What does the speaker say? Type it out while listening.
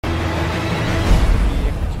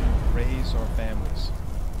is our families.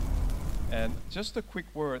 And just a quick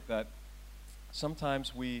word that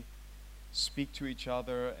sometimes we speak to each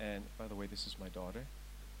other, and by the way, this is my daughter,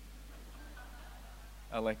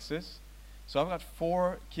 Alexis. So I've got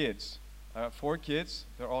 4 kids. I have 4 kids.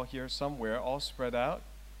 They're all here somewhere, all spread out.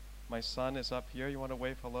 My son is up here. You want to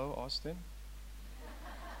wave hello, Austin?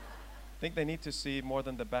 I think they need to see more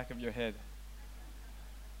than the back of your head.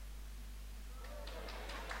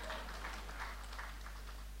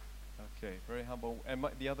 Okay, very humble. And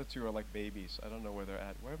the other 2 are like babies. I don't know where they're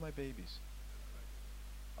at. Where are my babies?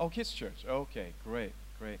 Oh, kids' church. Okay, great,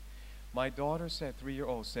 great. My daughter said,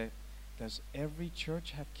 3-year-old said, does every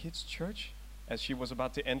church have kids' church? As she was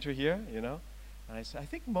about to enter here, you know. And I said, I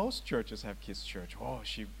think most churches have kids' church. Oh,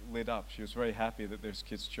 she lit up. She was very happy that there's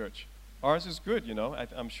kids' church. Ours is good, you know.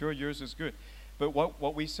 I'm sure yours is good. But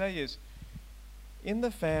what we say is, in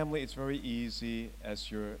the family, it's very easy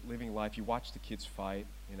as you're living life. You watch the kids fight,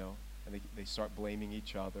 you know, and they start blaming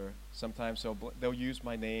each other. Sometimes they'll use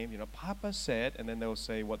my name, you know, Papa said, and then they'll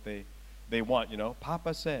say what they want, you know.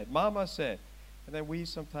 Papa said, Mama said. And then we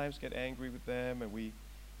sometimes get angry with them, and we,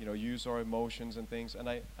 you know, use our emotions and things. And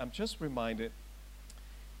I'm just reminded,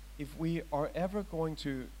 if we are ever going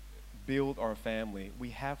to build our family, we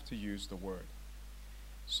have to use the Word.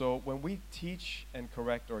 So when we teach and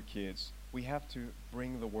correct our kids, we have to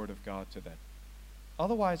bring the Word of God to them.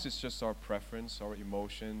 Otherwise, it's just our preference, our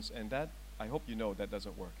emotions, and that, I hope you know, that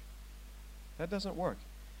doesn't work. That doesn't work.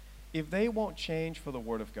 If they won't change for the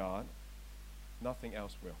Word of God, nothing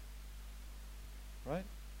else will. Right?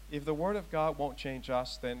 If the Word of God won't change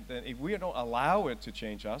us, then if we don't allow it to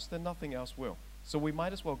change us, then nothing else will. So we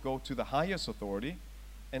might as well go to the highest authority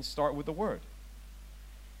and start with the Word.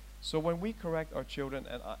 So when we correct our children,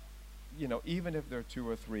 and you know, even if they're 2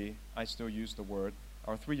 or 3, I still use the Word.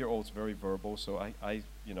 Our 3-year-old's very verbal, so I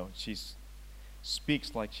you know, she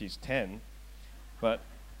speaks like she's 10, but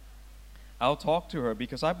I'll talk to her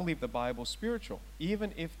because I believe the Bible's spiritual.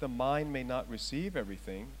 Even if the mind may not receive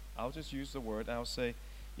everything, I'll just use the Word. I'll say,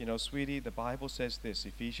 you know, sweetie, the Bible says this,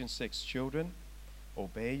 Ephesians 6, children,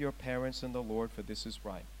 obey your parents in the Lord, for this is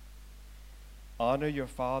right. Honor your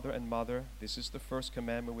father and mother. This is the first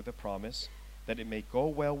commandment with a promise, that it may go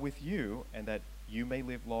well with you and that you may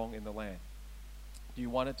live long in the land. Do you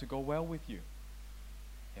want it to go well with you?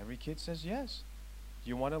 Every kid says yes. Do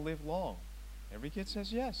you want to live long? Every kid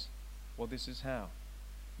says yes. Well, this is how.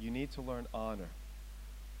 You need to learn honor.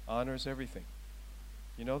 Honor is everything.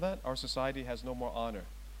 You know that? Our society has no more honor.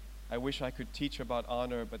 I wish I could teach about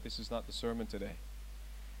honor, but this is not the sermon today.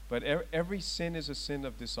 But every sin is a sin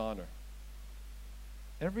of dishonor.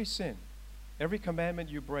 Every sin. Every commandment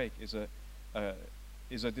you break is a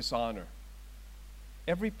dishonor.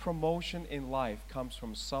 Every promotion in life comes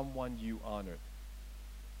from someone you honored.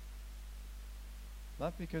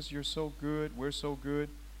 Not because you're so good, we're so good.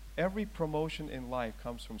 Every promotion in life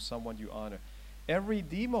comes from someone you honor. Every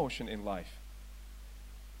demotion in life,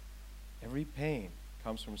 every pain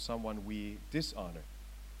comes from someone we dishonor.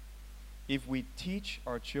 If we teach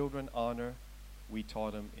our children honor, we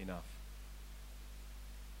taught them enough.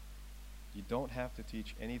 You don't have to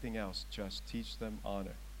teach anything else, just teach them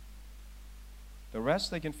honor. The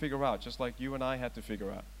rest they can figure out, just like you and I had to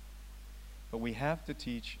figure out. But we have to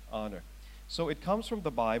teach honor. So it comes from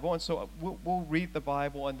the Bible, and so we'll read the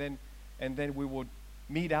Bible, and then we will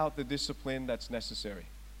mete out the discipline that's necessary.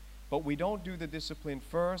 But we don't do the discipline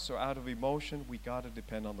first or out of emotion. We got to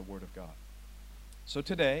depend on the Word of God. So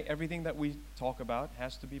today, everything that we talk about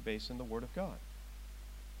has to be based in the Word of God.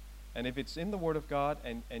 And if it's in the Word of God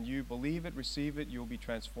and you believe it, receive it, you'll be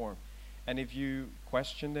transformed. And if you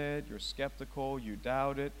question it, you're skeptical, you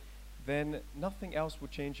doubt it, then nothing else will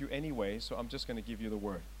change you anyway, so I'm just going to give you the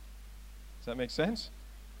Word. Does that make sense?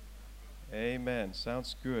 Amen.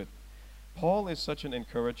 Sounds good. Paul is such an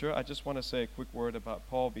encourager. I just want to say a quick word about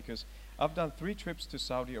Paul because I've done 3 trips to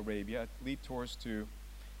Saudi Arabia. I lead tours to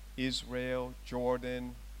Israel,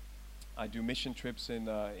 Jordan. I do mission trips in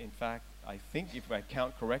fact, I think if I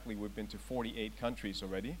count correctly, we've been to 48 countries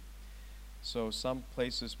already. So some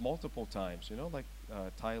places multiple times, you know, like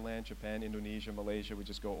Thailand, Japan, Indonesia, Malaysia, we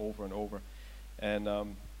just go over and over. And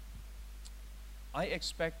I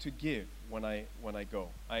expect to give when I go.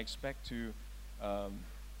 I expect to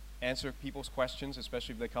answer people's questions,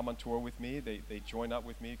 especially if they come on tour with me. They join up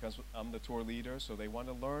with me because I'm the tour leader, so they want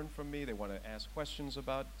to learn from me. They want to ask questions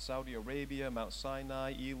about Saudi Arabia, Mount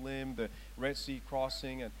Sinai, Elim, the Red Sea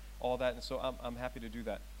crossing, and all that. And so I'm happy to do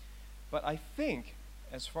that. But I think,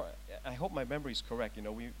 I hope my memory is correct. You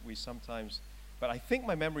know, we sometimes, but I think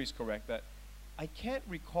my memory is correct that I can't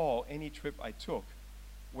recall any trip I took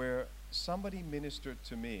where somebody ministered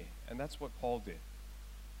to me, and that's what Paul did.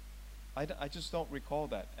 I just don't recall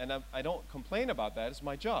that. And I don't complain about that. It's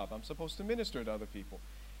my job. I'm supposed to minister to other people.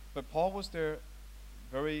 But Paul was there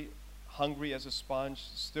very hungry as a sponge,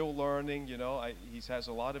 still learning, you know. He has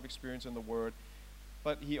a lot of experience in the Word.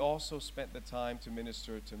 But he also spent the time to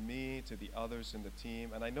minister to me, to the others in the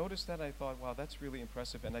team. And I noticed that. I thought, wow, that's really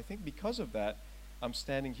impressive. And I think because of that, I'm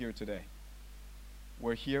standing here today.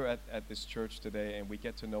 We're here at this church today, and we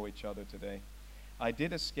get to know each other today. I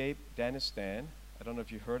did escape Danistan. I don't know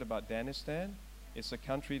if you heard about Danistan. It's a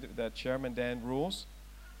country that Chairman Dan rules,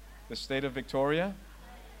 the state of Victoria.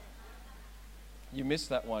 You missed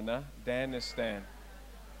that one, huh? Danistan.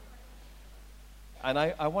 And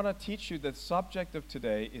I want to teach you the subject of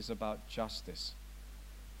today is about justice.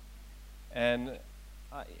 And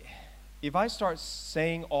if I start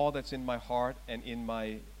saying all that's in my heart and in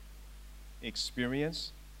my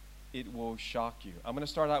experience, it will shock you. I'm going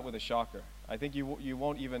to start out with a shocker. I think you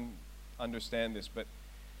won't even understand this, but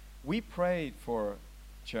we prayed for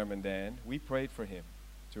Chairman Dan. We prayed for him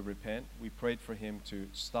to repent. We prayed for him to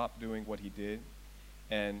stop doing what he did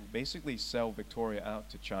and basically sell Victoria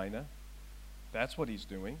out to China. That's what he's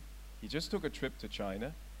doing. He just took a trip to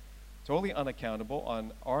China, totally unaccountable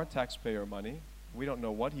on our taxpayer money. We don't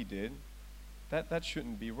know what he did. That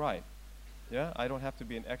shouldn't be right. Yeah, I don't have to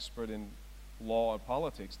be an expert in law or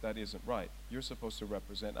politics. That isn't right. You're supposed to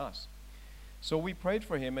represent us. So we prayed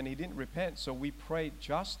for him, and he didn't repent, so we prayed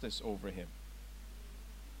justice over him.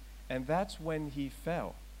 And that's when he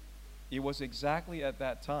fell. It was exactly at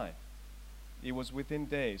that time. It was within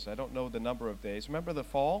days. I don't know the number of days. Remember the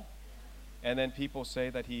fall? And then people say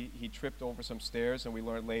that he tripped over some stairs, and we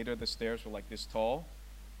learned later the stairs were like this tall.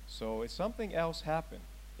 So it's something else happened,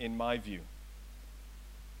 in my view.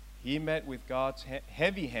 He met with God's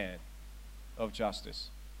heavy hand of justice.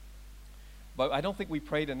 But I don't think we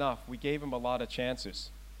prayed enough. We gave him a lot of chances.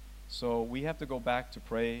 So we have to go back to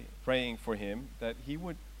praying for him, that he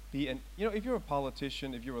would be if you're a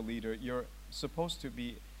politician, if you're a leader, you're supposed to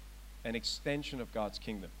be an extension of God's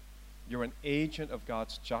kingdom. You're an agent of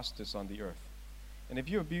God's justice on the earth. And if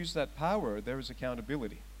you abuse that power, there is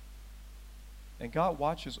accountability. And God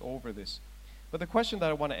watches over this. But the question that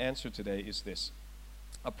I want to answer today is this.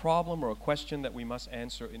 A problem or a question that we must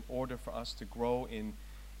answer in order for us to grow in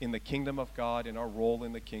the kingdom of God, in our role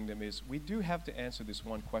in the kingdom, is we do have to answer this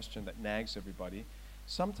one question that nags everybody.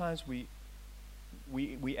 Sometimes we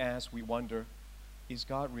ask, we wonder, is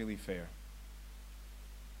God really fair?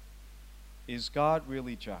 Is God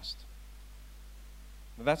really just?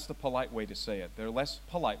 Now, that's the polite way to say it. There are less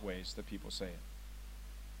polite ways that people say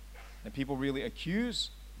it. And people really accuse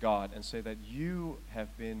God and say that you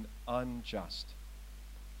have been unjust.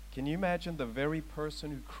 Can you imagine the very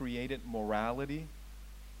person who created morality,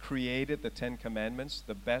 created the Ten Commandments,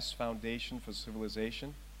 the best foundation for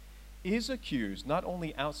civilization, is accused not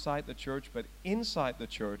only outside the church but inside the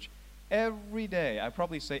church every day, I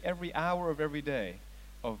probably say every hour of every day,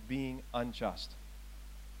 of being unjust.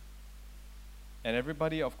 And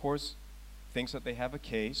everybody, of course, thinks that they have a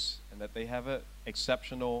case and that they have an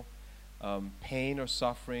exceptional pain or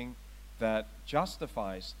suffering that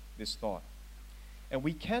justifies this thought. And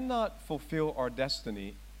we cannot fulfill our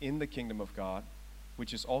destiny in the kingdom of God,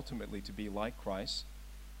 which is ultimately to be like Christ,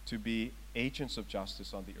 to be agents of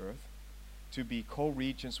justice on the earth, to be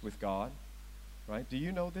co-regents with God, right? Do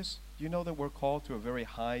you know this? Do you know that we're called to a very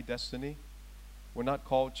high destiny? We're not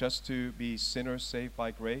called just to be sinners saved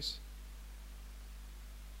by grace.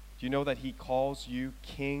 Do you know that He calls you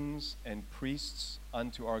kings and priests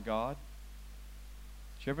unto our God?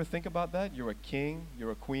 Did you ever think about that? You're a king,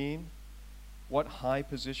 you're a queen. What high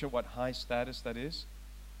position, what high status that is.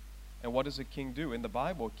 And what does a king do? In the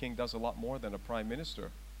Bible, a king does a lot more than a prime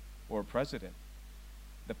minister or a president.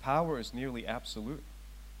 The power is nearly absolute.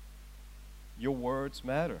 Your words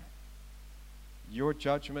matter. Your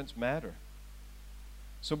judgments matter.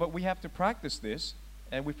 So, but we have to practice this,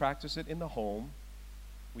 and we practice it in the home.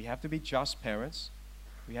 We have to be just parents.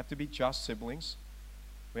 We have to be just siblings.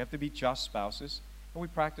 We have to be just spouses. And we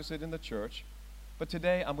practice it in the church. But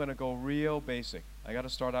today, I'm going to go real basic. I got to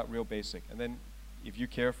start out real basic. And then, if you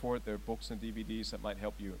care for it, there are books and DVDs that might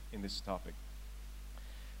help you in this topic.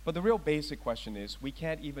 But the real basic question is, we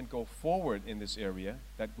can't even go forward in this area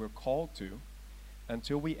that we're called to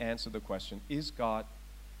until we answer the question, is God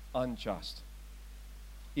unjust?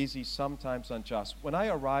 Is He sometimes unjust? When I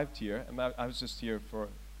arrived here, and I was just here for,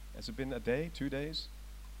 has it been a day, 2 days?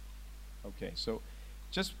 Okay, so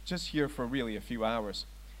just here for really a few hours.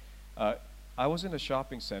 I was in a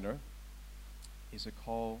shopping center. Is it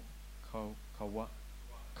called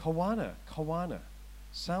Kawana?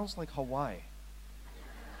 Sounds like Hawaii.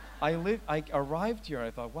 I arrived here and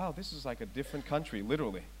I thought, wow, this is like a different country,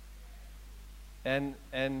 literally.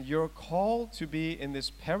 And you're called to be in this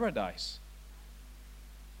paradise.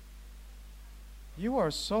 You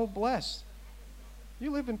are so blessed.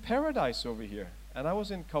 You live in paradise over here. And I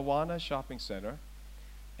was in Kawana Shopping Center,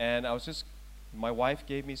 and I was just, my wife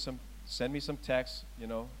sent me some texts, you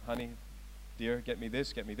know, honey, dear, get me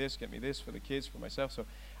this, get me this, get me this for the kids, for myself. So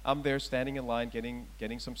I'm there standing in line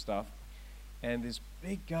getting some stuff, and this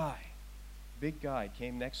big guy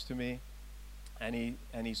came next to me, and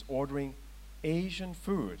he's ordering Asian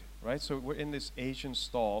food, right? So we're in this Asian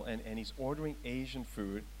stall, and he's ordering Asian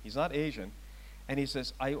food. He's not Asian, and he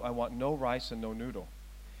says, I want no rice and no noodle.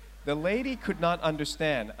 The lady could not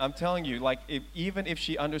understand. I'm telling you, like, even if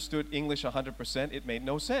she understood English 100%, it made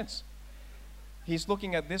no sense. He's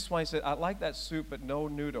looking at this one. He said, I'd like that soup, but no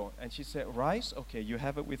noodle. And she said, rice? Okay, you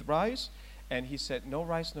have it with rice? And he said, no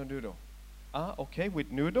rice, no noodle. Okay,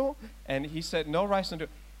 with noodle? And he said, no rice, no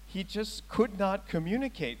noodle. He just could not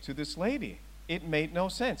communicate to this lady. It made no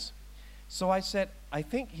sense. So I said, I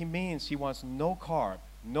think he means he wants no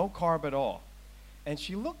carb at all. And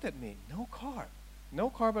she looked at me, no carb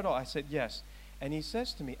at all. I said, yes. And he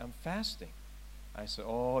says to me, I'm fasting. I said,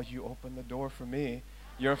 oh, you opened the door for me.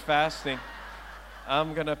 You're fasting.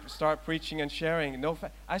 I'm going to start preaching and sharing.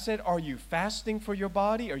 I said, are you fasting for your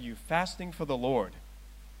body? Or are you fasting for the Lord?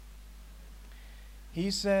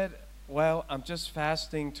 He said, well, I'm just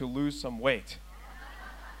fasting to lose some weight.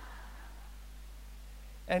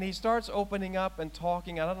 And he starts opening up and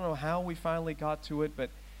talking. I don't know how we finally got to it, but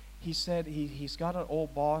he said he's got an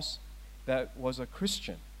old boss that was a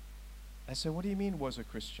Christian. I said, what do you mean was a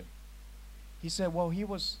Christian? He said, well, he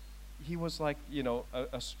was like, you know,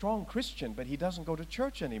 a strong Christian, but he doesn't go to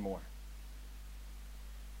church anymore.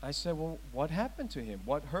 I said, well, what happened to him?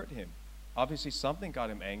 What hurt him? Obviously something got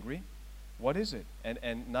him angry. What is it? And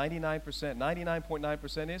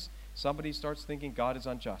 99.9% is somebody starts thinking God is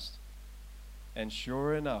unjust. And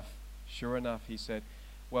sure enough, he said,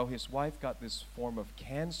 well, his wife got this form of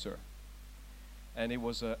cancer, and it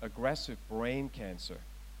was an aggressive brain cancer.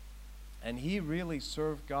 And he really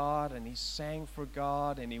served God, and he sang for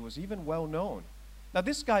God, and he was even well known. Now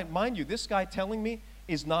this guy, mind you, this guy telling me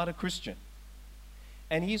is not a Christian.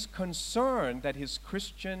 And he's concerned that his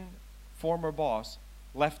Christian former boss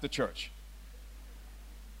left the church.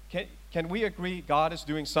 Can we agree God is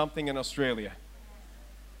doing something in Australia?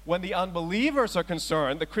 When the unbelievers are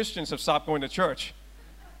concerned, the Christians have stopped going to church.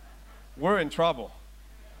 We're in trouble,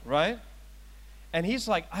 right? And he's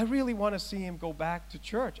like, I really want to see him go back to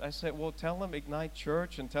church. I said, well, tell him Ignite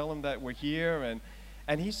Church and tell him that we're here.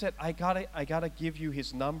 And he said, I gotta give you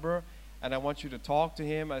his number, and I want you to talk to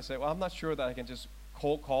him. I said, well, I'm not sure that I can just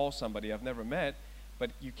cold call somebody I've never met, but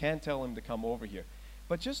you can tell him to come over here.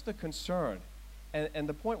 But just the concern, and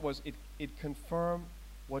the point was, it confirmed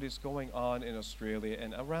what is going on in Australia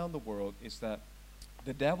and around the world, is that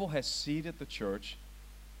the devil has seeded the church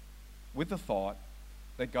with the thought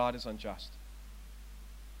that God is unjust.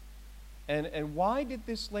 And why did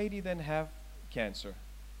this lady then have cancer?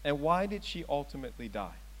 And why did she ultimately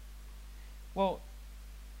die? Well,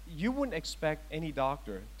 you wouldn't expect any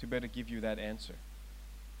doctor to better give you that answer,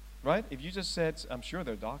 right? If you just said, I'm sure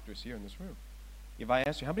there are doctors here in this room. If I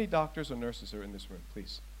asked you, how many doctors or nurses are in this room,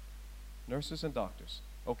 please? Nurses and doctors.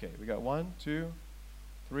 Okay, we got 1, 2,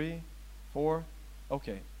 3, 4,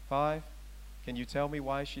 okay, 5. Can you tell me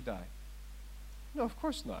why she died? No, of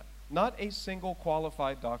course not. Not a single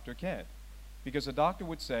qualified doctor can. Because a doctor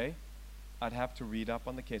would say, I'd have to read up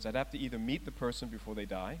on the case. I'd have to either meet the person before they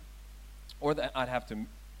die, or I'd have to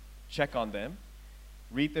check on them,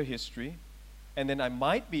 read their history, and then I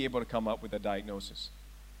might be able to come up with a diagnosis.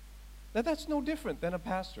 Now that's no different than a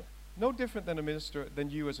pastor, no different than a minister,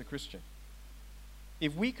 than you as a Christian.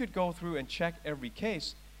 If we could go through and check every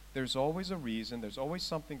case, there's always a reason, there's always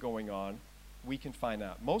something going on, we can find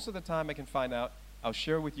out. Most of the time I can find out. I'll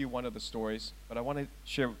share with you one of the stories, but I want to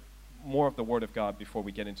share more of the Word of God before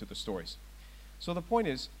we get into the stories. So the point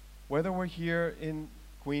is, whether we're here in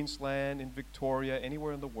Queensland, in Victoria,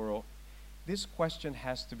 anywhere in the world, this question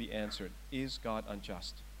has to be answered. Is God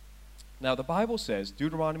unjust? Now the Bible says,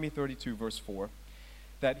 Deuteronomy 32 verse 4,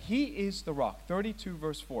 that He is the rock. 32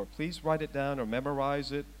 verse 4. Please write it down or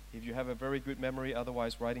memorize it if you have a very good memory.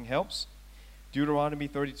 Otherwise, writing helps. Deuteronomy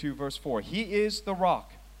 32 verse 4. He is the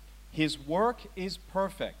rock. His work is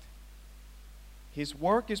perfect. His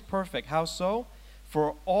work is perfect. How so?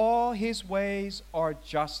 For all His ways are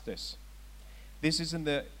justice. This is in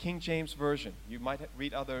the King James Version. You might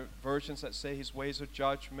read other versions that say His ways are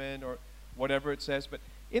judgment or whatever it says, but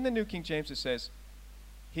in the New King James it says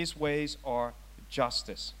His ways are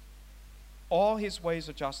justice. All His ways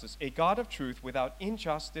are justice. A God of truth without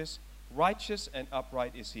injustice, righteous and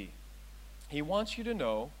upright is He. He wants you to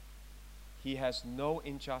know he has no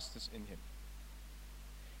injustice in him.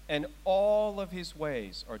 And all of his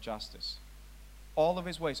ways are justice. All of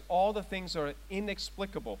his ways. All the things are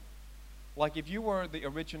inexplicable. Like if you were the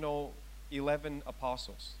original 11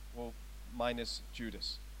 apostles, well, minus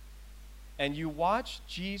Judas, and you watch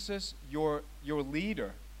Jesus, your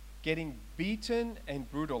leader, getting beaten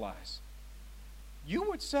and brutalized, you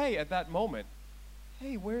would say at that moment,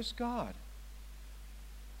 hey, where's God?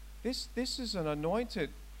 This is an anointed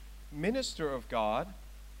minister of God.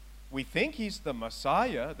 We think he's the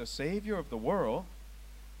Messiah, the Savior of the world,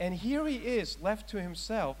 and here he is, left to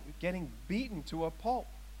himself, getting beaten to a pulp.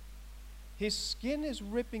 His skin is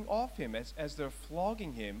ripping off him as they're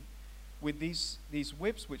flogging him with these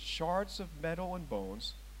whips with shards of metal and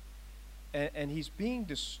bones, and he's being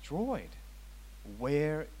destroyed.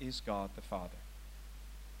 Where is God the Father?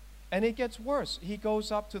 And it gets worse. He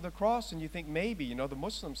goes up to the cross, and you think maybe, the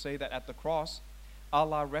Muslims say that at the cross,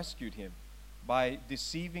 Allah rescued him by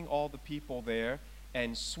deceiving all the people there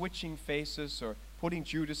and switching faces or putting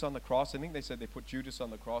Judas on the cross. I think they said they put Judas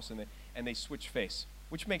on the cross and they switch face,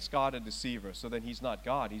 which makes God a deceiver. So then he's not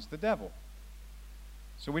God, he's the devil.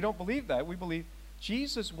 So we don't believe that. We believe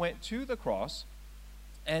Jesus went to the cross,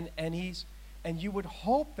 and you would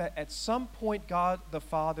hope that at some point God the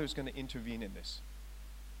Father is going to intervene in this.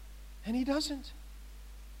 And he doesn't.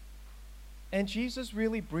 And Jesus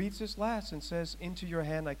really breathes his last and says, into your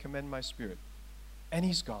hand I commend my spirit. And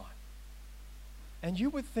he's gone. And you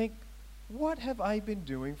would think, what have I been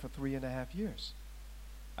doing for 3.5 years?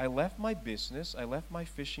 I left my business, I left my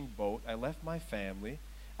fishing boat, I left my family,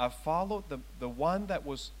 I followed the one that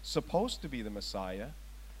was supposed to be the Messiah,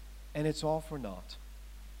 and it's all for naught.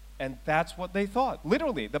 And that's what they thought.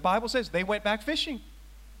 Literally, the Bible says they went back fishing.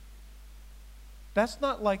 That's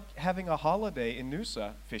not like having a holiday in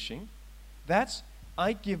Noosa fishing. That's,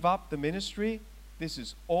 I give up the ministry, this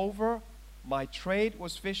is over, my trade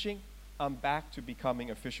was fishing, I'm back to becoming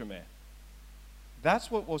a fisherman.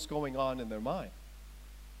 That's what was going on in their mind.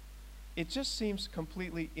 It just seems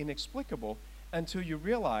completely inexplicable until you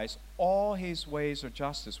realize all his ways are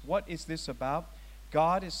justice. What is this about?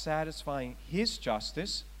 God is satisfying his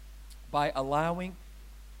justice by allowing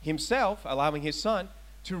himself, allowing his son,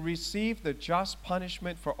 to receive the just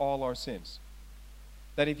punishment for all our sins.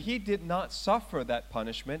 That if he did not suffer that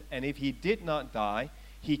punishment, and if he did not die,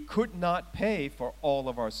 he could not pay for all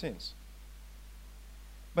of our sins.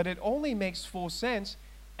 But it only makes full sense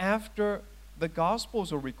after the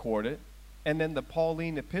Gospels are recorded, and then the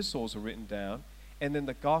Pauline epistles are written down, and then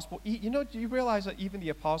the Gospel. Do you realize that even the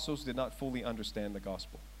apostles did not fully understand the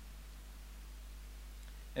Gospel?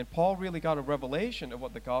 And Paul really got a revelation of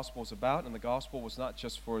what the Gospel is about, and the Gospel was not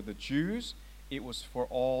just for the Jews, it was for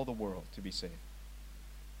all the world to be saved.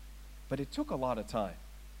 But it took a lot of time.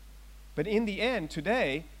 But in the end,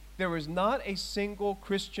 today, there is not a single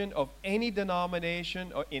Christian of any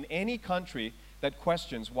denomination or in any country that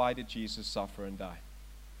questions, why did Jesus suffer and die?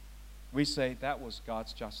 We say that was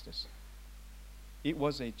God's justice. It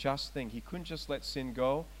was a just thing. He couldn't just let sin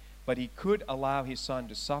go, but he could allow his son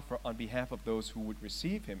to suffer on behalf of those who would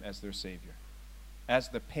receive him as their Savior, as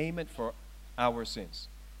the payment for our sins.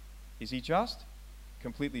 Is he just?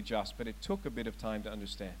 Completely just, but it took a bit of time to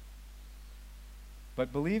understand.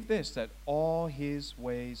 But believe this, that all his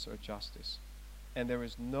ways are justice, and there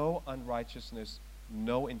is no unrighteousness,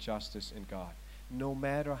 no injustice in God, no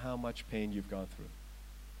matter how much pain you've gone through.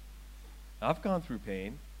 I've gone through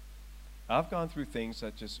pain. I've gone through things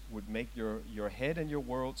that just would make your head and your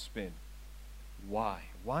world spin. Why?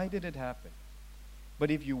 Why did it happen? But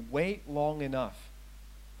if you wait long enough,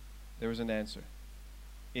 there is an answer.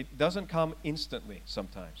 It doesn't come instantly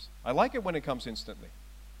sometimes. I like it when it comes instantly,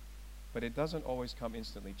 but it doesn't always come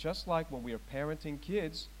instantly. Just like when we are parenting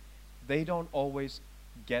kids, they don't always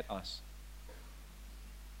get us.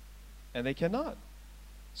 And they cannot.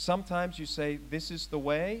 Sometimes you say, this is the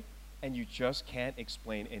way, and you just can't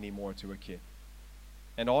explain anymore to a kid.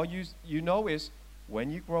 And all you know is, when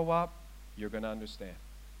you grow up, you're going to understand.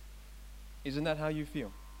 Isn't that how you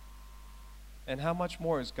feel? And how much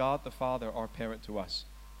more is God the Father our parent to us?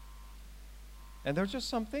 And there's just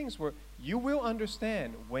some things where you will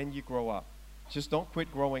understand when you grow up. Just don't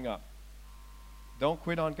quit growing up. Don't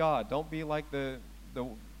quit on God. Don't be like the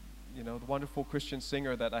wonderful Christian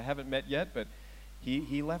singer that I haven't met yet, but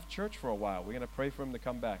he left church for a while. We're going to pray for him to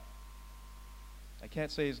come back. I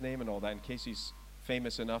can't say his name and all that in case he's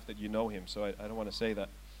famous enough that you know him, so I don't want to say that.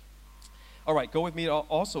 All right, go with me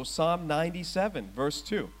also Psalm 97, verse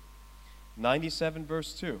 2. 97,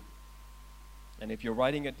 verse 2. And if you're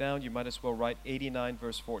writing it down, you might as well write 89,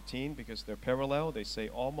 verse 14, because they're parallel. They say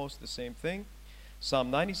almost the same thing.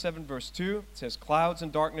 Psalm 97 verse 2 says, clouds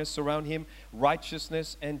and darkness surround him.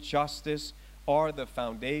 Righteousness and justice are the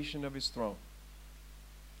foundation of his throne.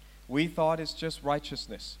 We thought it's just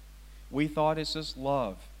righteousness. We thought it's just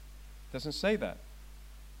love. It doesn't say that.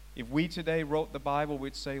 If we today wrote the Bible,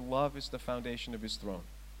 we'd say love is the foundation of his throne.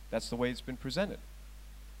 That's the way it's been presented.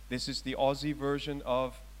 This is the Aussie version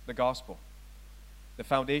of the gospel. The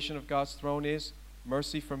foundation of God's throne is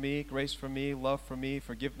mercy for me, grace for me, love for me,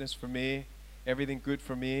 forgiveness for me, everything good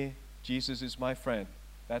for me. Jesus is my friend.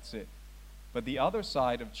 That's it. But the other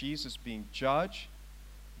side of Jesus being judge,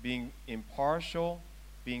 being impartial,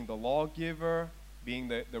 being the lawgiver, being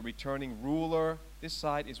the returning ruler, this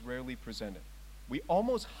side is rarely presented. We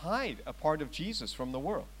almost hide a part of Jesus from the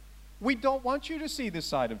world. We don't want you to see this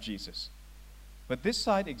side of Jesus. But this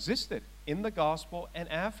side existed in the gospel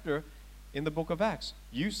and after in the book of Acts.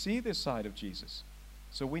 You see this side of Jesus.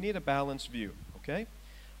 So we need a balanced view, okay?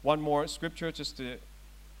 One more scripture just to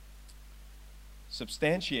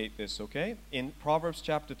substantiate this, okay? In Proverbs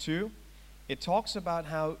chapter 2, it talks about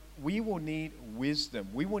how we will need wisdom.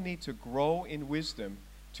 We will need to grow in wisdom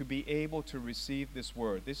to be able to receive this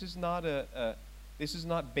word. This is not this is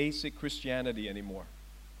not basic Christianity anymore.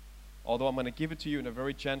 Although I'm going to give it to you in a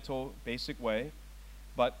very gentle, basic way.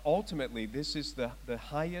 But ultimately, this is the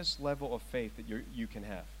highest level of faith that you can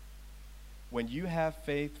have. When you have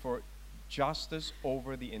faith for justice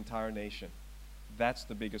over the entire nation, that's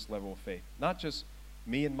the biggest level of faith. Not just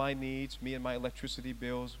me and my needs, me and my electricity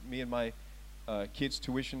bills, me and my kids'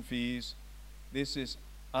 tuition fees. This is,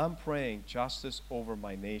 I'm praying justice over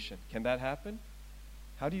my nation. Can that happen?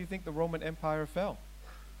 How do you think the Roman Empire fell?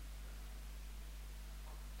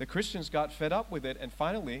 The Christians got fed up with it, and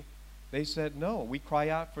finally they said, no, we cry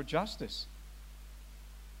out for justice.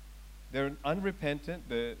 They're unrepentant.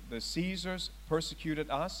 The Caesars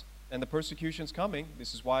persecuted us, and the persecution's coming.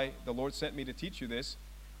 This is why the Lord sent me to teach you this.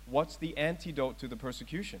 What's the antidote to the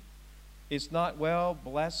persecution? It's not, well,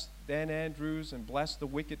 bless Dan Andrews and bless the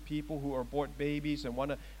wicked people who abort babies and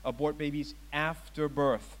want to abort babies after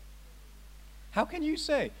birth. How can you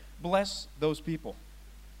say, bless those people?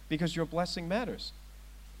 Because your blessing matters.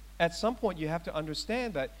 At some point, you have to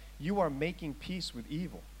understand that you are making peace with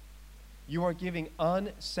evil. You are giving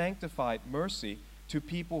unsanctified mercy to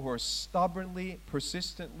people who are stubbornly,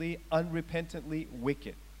 persistently, unrepentantly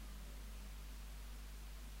wicked.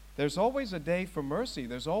 There's always a day for mercy.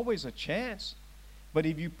 There's always a chance. But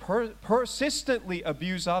if you persistently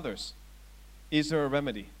abuse others, is there a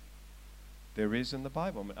remedy? There is in the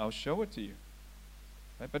Bible. I'll show it to you.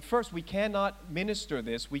 Right? But first, we cannot minister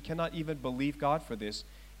this. We cannot even believe God for this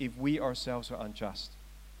if we ourselves are unjust.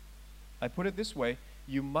 I put it this way.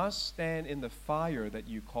 You must stand in the fire that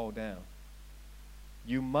you call down.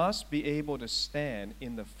 You must be able to stand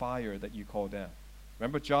in the fire that you call down.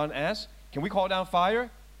 Remember John asked, can we call down fire?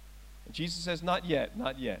 And Jesus says, not yet,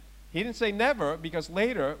 not yet. He didn't say never, because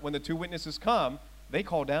later, when the two witnesses come, they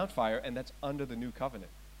call down fire, and that's under the new covenant.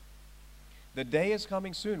 The day is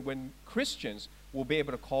coming soon when Christians will be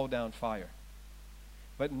able to call down fire.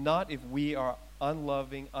 But not if we are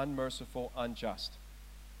unloving, unmerciful, unjust.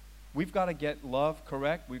 We've got to get love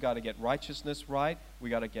correct. We've got to get righteousness right. We've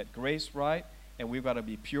got to get grace right. And we've got to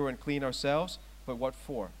be pure and clean ourselves. But what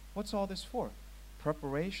for? What's all this for?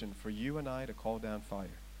 Preparation for you and I to call down fire.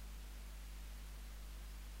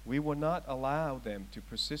 We will not allow them to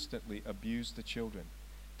persistently abuse the children,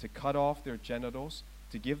 to cut off their genitals,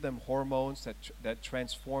 to give them hormones that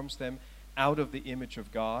transforms them out of the image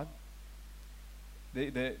of God.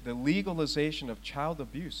 The legalization of child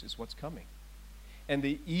abuse is what's coming. And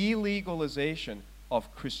the illegalization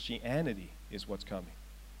of Christianity is what's coming.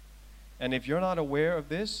 And if you're not aware of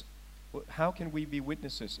this, how can we be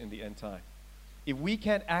witnesses in the end time? If we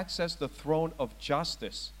can't access the throne of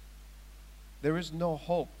justice, there is no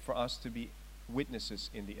hope for us to be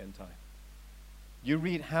witnesses in the end time. You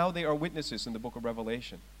read how they are witnesses in the book of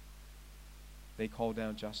Revelation. They call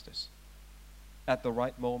down justice at the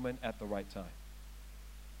right moment, at the right time.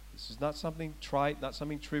 This is not something trite, not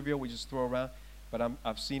something trivial we just throw around, but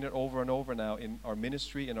I've seen it over and over now in our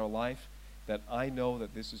ministry, in our life, that I know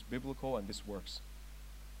that this is biblical and this works.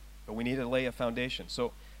 But we need to lay a foundation.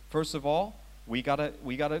 So first of all, we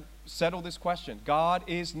gotta settle this question. God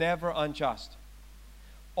is never unjust.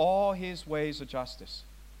 All his ways are justice.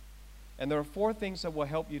 And there are 4 things that will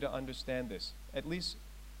help you to understand this. At least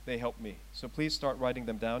they help me. So please start writing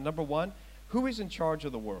them down. Number 1, who is in charge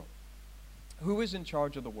of the world? Who is in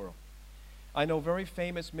charge of the world? I know very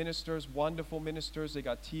famous ministers, wonderful ministers. They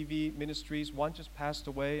got TV ministries. One just passed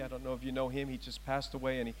away. I don't know if you know him. He just passed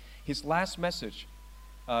away. And his last message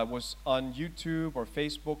was on YouTube or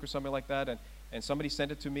Facebook or something like that. And somebody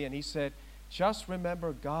sent it to me. And he said, Just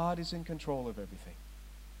remember, God is in control of everything.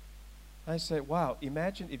 I said, wow,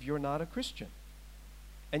 imagine if you're not a Christian.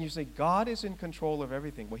 And you say, God is in control of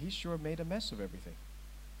everything. Well, he sure made a mess of everything.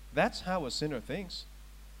 That's how a sinner thinks.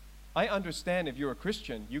 I understand if you're a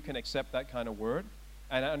Christian, you can accept that kind of word.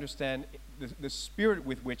 And I understand the spirit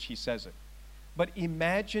with which he says it. But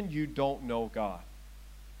imagine you don't know God.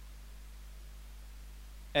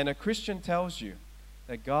 And a Christian tells you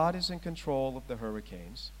that God is in control of the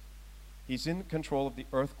hurricanes. He's in control of the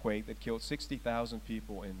earthquake that killed 60,000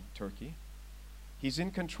 people in Turkey. He's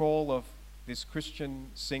in control of this Christian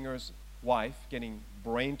singer's wife getting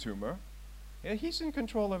brain tumor. Yeah, he's in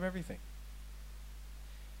control of everything.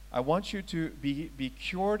 I want you to be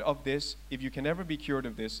cured of this, if you can ever be cured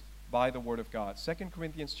of this, by the Word of God. 2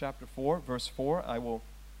 Corinthians chapter 4, verse 4. I will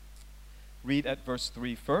read at verse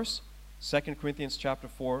 3 first. 2 Corinthians chapter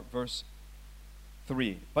 4, verse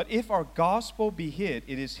 3. But if our gospel be hid,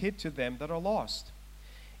 it is hid to them that are lost,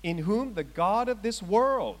 in whom the God of this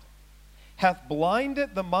world hath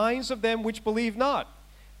blinded the minds of them which believe not,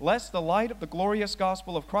 lest the light of the glorious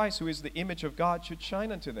gospel of Christ, who is the image of God, should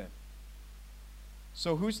shine unto them.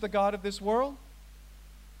 So who's the God of this world?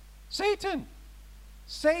 Satan.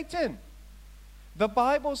 Satan. The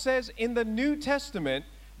Bible says in the New Testament,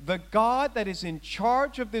 the God that is in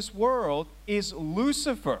charge of this world is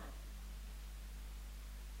Lucifer.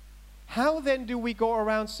 How then do we go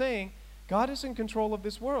around saying God is in control of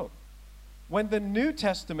this world, when the New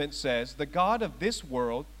Testament says the God of this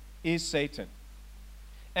world is Satan?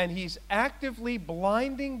 And he's actively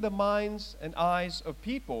blinding the minds and eyes of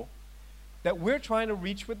people that we're trying to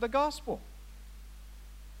reach with the gospel.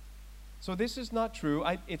 So this is not true.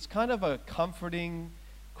 It's kind of a comforting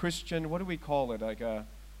Christian, what do we call it? Like a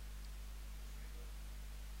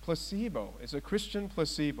placebo. It's a Christian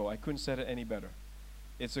placebo. I couldn't say it any better.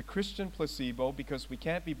 It's a Christian placebo because we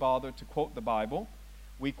can't be bothered to quote the Bible.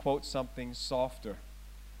 We quote something softer.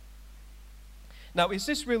 Now, is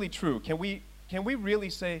this really true? Can we really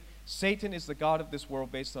say Satan is the God of this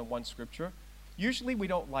world based on one scripture? Usually we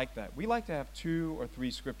don't like that. We like to have 2 or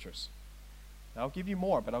 3 scriptures. Now, I'll give you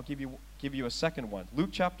more, but I'll give you a second one. Luke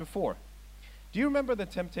chapter 4. Do you remember the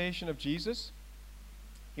temptation of Jesus?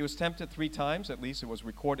 He was tempted 3 times, at least it was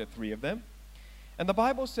recorded 3 of them. And the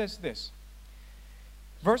Bible says this.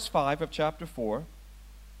 Verse 5 of chapter 4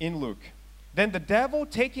 in Luke. Then the devil,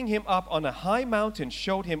 taking him up on a high mountain,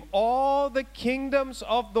 showed him all the kingdoms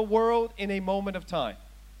of the world in a moment of time.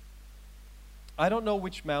 I don't know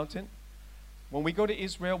which mountain. When we go to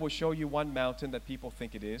Israel, we'll show you one mountain that people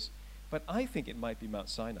think it is. But I think it might be Mount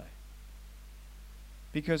Sinai.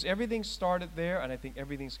 Because everything started there, and I think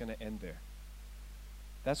everything's going to end there.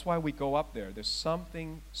 That's why we go up there. There's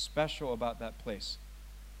something special about that place.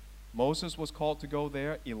 Moses was called to go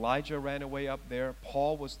there. Elijah ran away up there.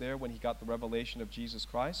 Paul was there when he got the revelation of Jesus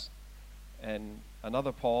Christ. And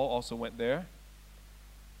another Paul also went there.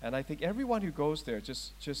 And I think everyone who goes there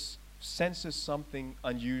just senses something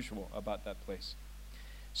unusual about that place.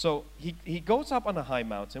 So he goes up on a high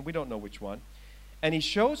mountain. We don't know which one. And he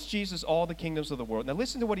shows Jesus all the kingdoms of the world. Now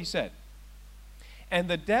listen to what he said. And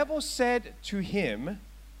the devil said to him,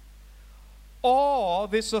 all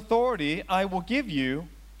this authority I will give you,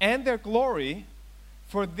 and their glory,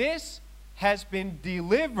 for this has been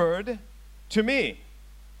delivered to me,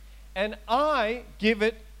 and I give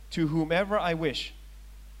it to whomever I wish.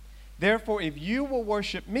 Therefore, if you will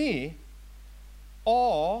worship me,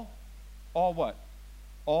 all what?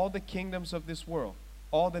 All the kingdoms of this world,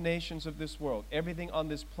 all the nations of this world, everything on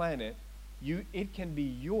this planet, it can be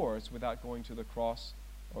yours without going to the cross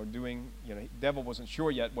or doing, the devil wasn't sure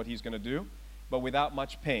yet what he's going to do, but without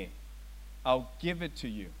much pain. I'll give it to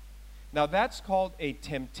you. Now that's called a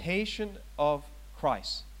temptation of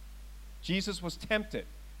Christ. Jesus was tempted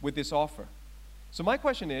with this offer. So my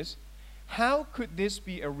question is, how could this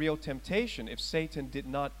be a real temptation if Satan did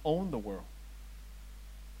not own the world?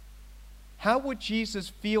 How would Jesus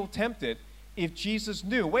feel tempted if Jesus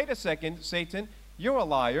knew, wait a second, Satan, you're a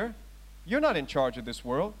liar. You're not in charge of this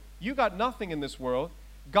world. You got nothing in this world.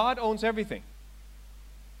 God owns everything.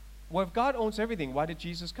 Well, if God owns everything, why did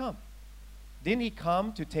Jesus come? Didn't he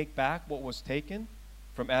come to take back what was taken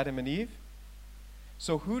from Adam and Eve?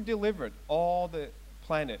 So who delivered all the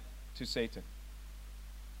planet to Satan?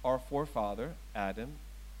 Our forefather, Adam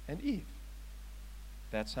and Eve.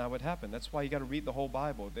 That's how it happened. That's why you got to read the whole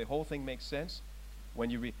Bible. The whole thing makes sense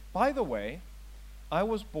when you read. By the way, I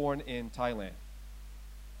was born in Thailand.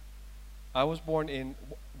 I was born in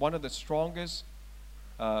one of the strongest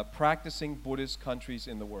practicing Buddhist countries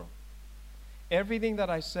in the world. Everything that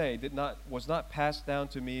I say was not passed down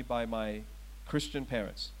to me by my Christian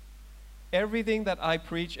parents. Everything that I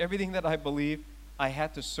preach, everything that I believe, I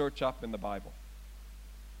had to search up in the Bible.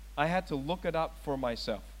 I had to look it up for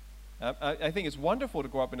myself. I think it's wonderful to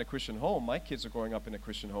grow up in a Christian home. My kids are growing up in a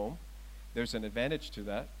Christian home. There's an advantage to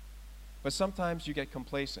that. But sometimes you get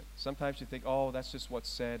complacent. Sometimes you think, oh, that's just what's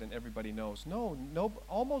said and everybody knows. No,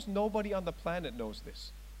 almost nobody on the planet knows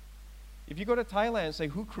this. If you go to Thailand and say,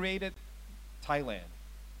 who created Thailand?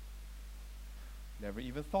 Never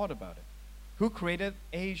even thought about it. Who created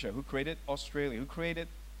Asia? Who created Australia? Who created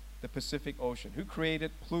the Pacific Ocean? Who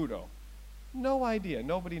created Pluto? No idea.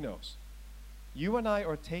 Nobody knows. You and I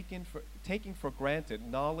are taking for granted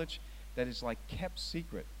knowledge that is like kept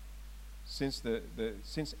secret since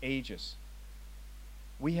since ages.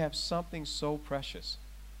 We have something so precious.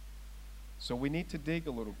 So we need to dig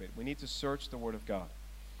a little bit. We need to search the Word of God.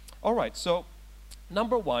 All right, so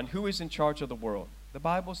number one, who is in charge of the world? The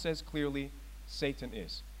Bible says clearly Satan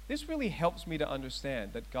is. This really helps me to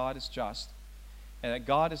understand that God is just and that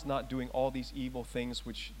God is not doing all these evil things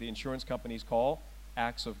which the insurance companies call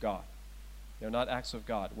acts of God. They're not acts of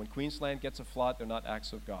God. When Queensland gets a flood, they're not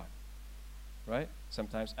acts of God. Right?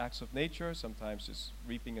 Sometimes acts of nature, sometimes it's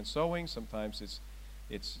reaping and sowing, sometimes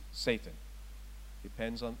it's Satan.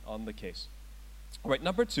 Depends on the case. All right,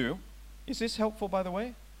 number two. Is this helpful, by the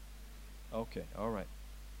way? Okay, all right.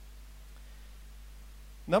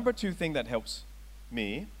 Number two thing that helps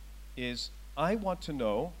me is I want to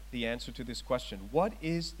know the answer to this question. What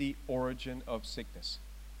is the origin of sickness?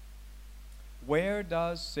 Where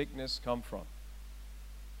does sickness come from?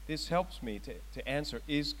 This helps me to answer,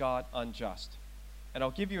 is God unjust? And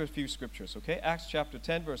I'll give you a few scriptures, okay? Acts chapter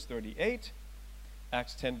 10, verse 38.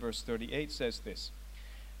 Acts 10, verse 38 says this.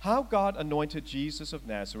 How God anointed Jesus of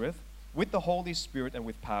Nazareth with the Holy Spirit and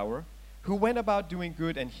with power, who went about doing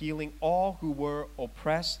good and healing all who were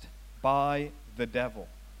oppressed by the devil,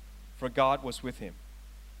 for God was with him.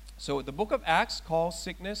 So the book of Acts calls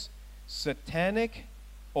sickness satanic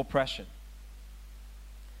oppression.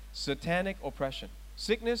 Satanic oppression.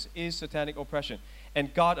 Sickness is satanic oppression.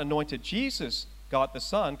 And God anointed Jesus, God the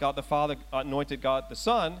Son, God the Father anointed God the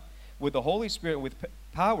Son with the Holy Spirit with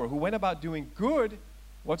power, who went about doing good.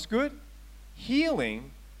 What's good?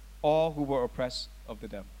 Healing all who were oppressed of the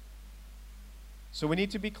devil. So we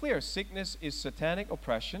need to be clear. Sickness is satanic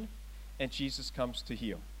oppression, and Jesus comes to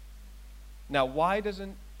heal. Now, why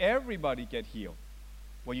doesn't everybody get healed?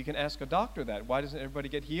 Well, you can ask a doctor that. Why doesn't everybody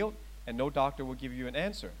get healed? And no doctor will give you an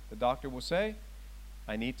answer. The doctor will say,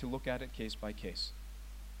 I need to look at it case by case.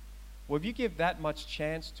 Well, if you give that much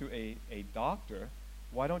chance to a doctor,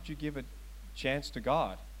 why don't you give a chance to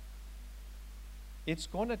God? It's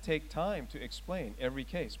going to take time to explain every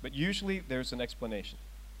case, but usually there's an explanation.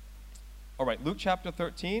 All right, Luke chapter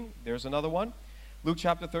 13, there's another one. Luke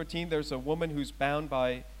chapter 13, there's a woman who's bound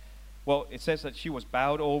by, well, it says that she was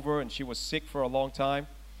bowed over and she was sick for a long time.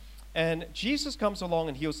 And Jesus comes along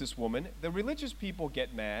and heals this woman. The religious people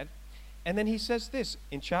get mad. And then he says this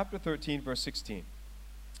in chapter 13, verse 16.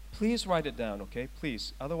 Please write it down, okay?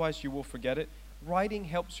 Please. Otherwise, you will forget it. Writing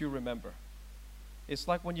helps you remember. It's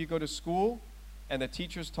like when you go to school and the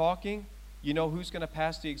teacher's talking, you know who's going to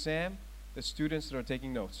pass the exam? The students that are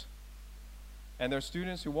taking notes. And there are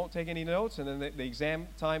students who won't take any notes, and then the exam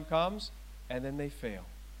time comes, and then they fail.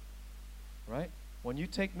 Right? When you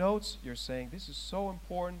take notes, you're saying, this is so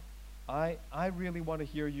important. I really want to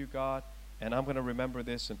hear you, God, and I'm going to remember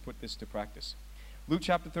this and put this to practice. Luke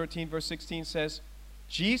chapter 13, verse 16 says,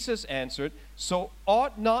 Jesus answered, so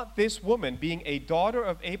ought not this woman, being a daughter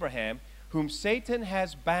of Abraham, whom Satan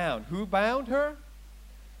has bound. Who bound her?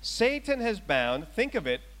 Satan has bound, think of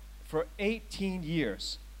it, for 18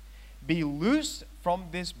 years. Be loosed from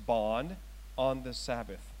this bond on the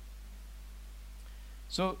Sabbath.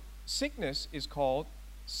 So sickness is called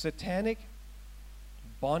satanic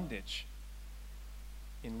bondage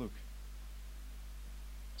in Luke.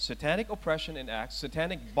 Satanic oppression in Acts,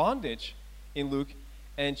 satanic bondage in Luke,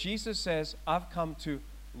 and Jesus says, I've come to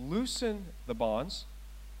loosen the bonds.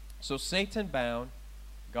 So Satan bound,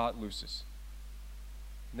 God looses.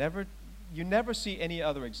 You never see any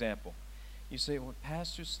other example. You say, well,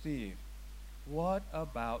 Pastor Steve, what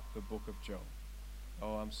about the book of Job?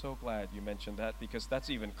 Oh, I'm so glad you mentioned that because that's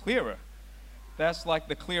even clearer. That's like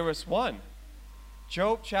the clearest one.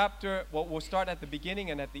 Job chapter, well, we'll start at the beginning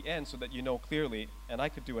and at the end so that you know clearly. And I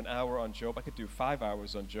could do an hour on Job. I could do 5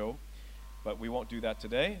 hours on Job, but we won't do that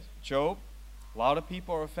today. Job, a lot of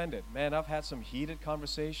people are offended. Man, I've had some heated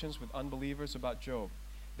conversations with unbelievers about Job.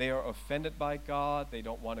 They are offended by God. They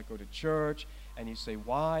don't want to go to church. And you say,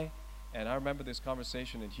 why? And I remember this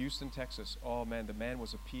conversation in Houston, Texas. Oh, man, the man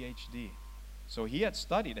was a PhD. So he had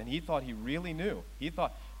studied, and he thought he really knew. He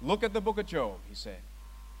thought, look at the book of Job, he said.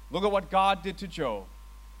 Look at what God did to Job.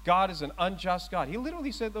 God is an unjust God. He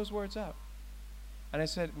literally said those words out. And I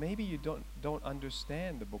said, maybe you don't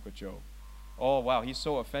understand the book of Job. Oh, wow, he's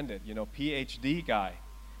so offended. You know, PhD guy.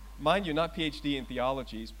 Mind you, not PhD in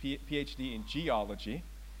theology, he's PhD in geology.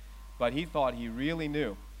 But he thought he really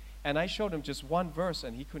knew. And I showed him just one verse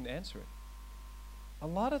and he couldn't answer it. A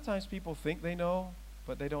lot of times people think they know,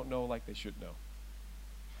 but they don't know like they should know.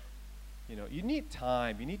 You know, you need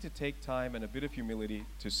time. You need to take time and a bit of humility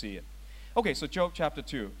to see it. Okay, so Job chapter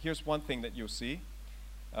 2. Here's one thing that you'll see.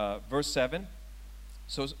 Verse 7.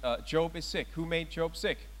 So Job is sick. Who made Job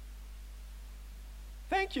sick?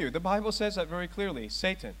 Thank you. The Bible says that very clearly.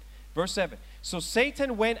 Satan. Verse 7. So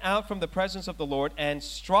Satan went out from the presence of the Lord and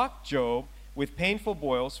struck Job with painful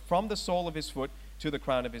boils from the sole of his foot to the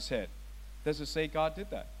crown of his head. Does it say God did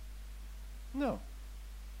that? No.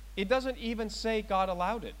 It doesn't even say God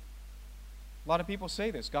allowed it. A lot of people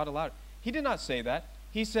say this, God allowed it. He did not say that.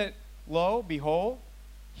 He said, lo, behold,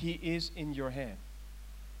 he is in your hand.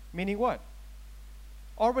 Meaning what?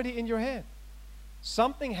 Already in your hand.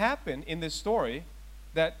 Something happened in this story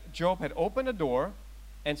that Job had opened a door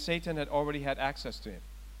and Satan had already had access to him.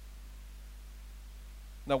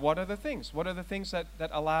 Now, what are the things? What are the things that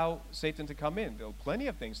allow Satan to come in? There are plenty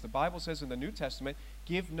of things. The Bible says in the New Testament,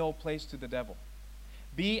 give no place to the devil.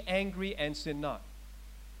 Be angry and sin not.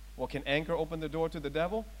 Well, can anger open the door to the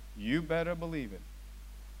devil? You better believe it.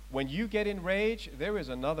 When you get enraged, there is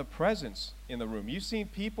another presence in the room. You've seen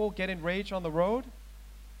people get enraged on the road?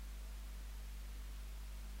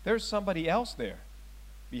 There's somebody else there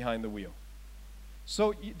behind the wheel.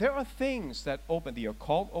 So there are things that open. The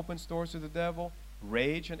occult opens doors to the devil.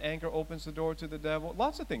 Rage and anger opens the door to the devil.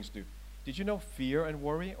 Lots of things do. Did you know fear and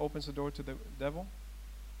worry opens the door to the devil?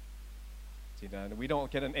 See, now, we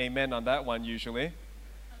don't get an amen on that one usually.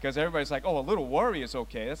 Because everybody's like, oh, a little worry is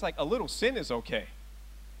okay. That's like a little sin is okay.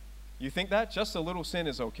 You think that? Just a little sin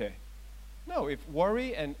is okay. No, if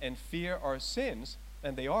worry and fear are sins,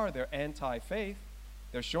 and they are, they're anti-faith,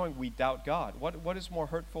 they're showing we doubt God. What is more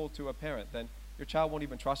hurtful to a parent than your child won't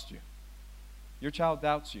even trust you? Your child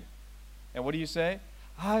doubts you. And what do you say?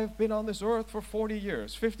 I've been on this earth for 40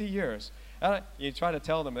 years, 50 years. And you try to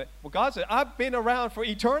tell them that, well, God said, I've been around for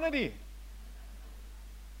eternity.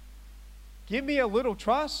 Give me a little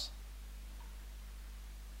trust.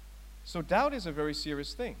 So doubt is a very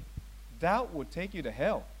serious thing. Doubt would take you to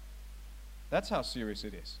hell. That's how serious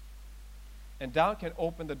it is. And doubt can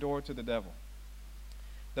open the door to the devil.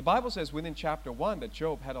 The Bible says within chapter 1 that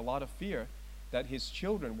Job had a lot of fear that his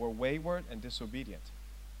children were wayward and disobedient.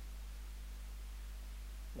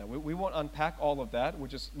 Now, we won't unpack all of that. We'll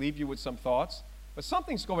just leave you with some thoughts. But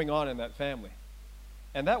something's going on in that family.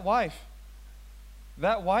 And that wife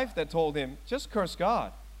that told him, just curse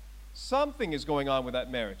God. Something is going on with that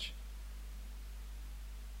marriage.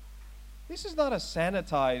 This is not a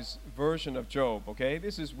sanitized version of Job, okay?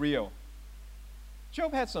 This is real.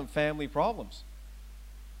 Job had some family problems.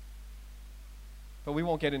 But we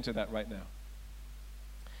won't get into that right now.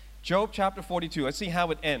 Job chapter 42. Let's see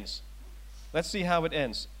how it ends. Let's see how it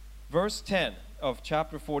ends. Verse 10 of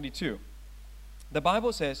chapter 42. The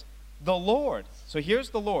Bible says, the Lord. So here's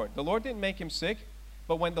the Lord. The Lord didn't make him sick,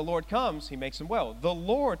 but when the Lord comes, he makes him well. The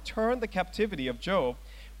Lord turned the captivity of Job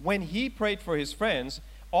when he prayed for his friends.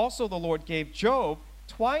 Also the Lord gave Job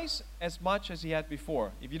twice as much as he had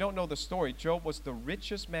before. If you don't know the story, Job was the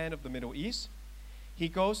richest man of the Middle East. He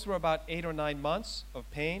goes through about 8 or 9 months of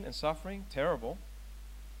pain and suffering, terrible.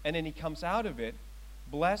 And then he comes out of it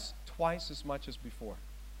blessed twice as much as before.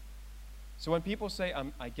 So when people say,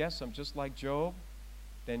 I guess I'm just like Job,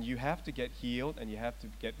 then you have to get healed and you have to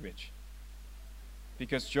get rich.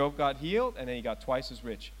 Because Job got healed and then he got twice as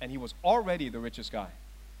rich. And he was already the richest guy.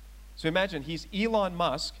 So imagine he's Elon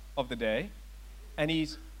Musk of the day, and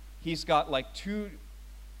he's got like 2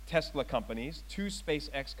 Tesla companies, 2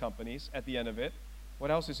 SpaceX companies at the end of it. What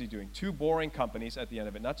else is he doing? 2 boring companies at the end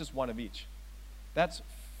of it, not just one of each. That's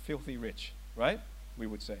filthy rich, right? We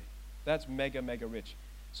would say. That's mega, mega rich.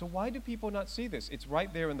 So why do people not see this? It's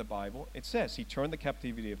right there in the Bible. It says he turned the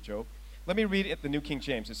captivity of Job. Let me read it, the New King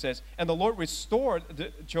James. It says, and the Lord restored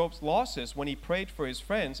Job's losses when he prayed for his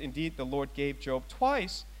friends. Indeed, the Lord gave Job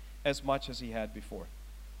twice as much as he had before.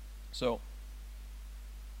 So,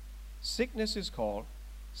 sickness is called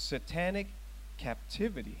satanic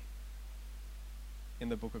captivity in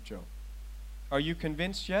the book of Job. Are you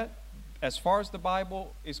convinced yet? As far as the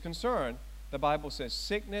Bible is concerned, the Bible says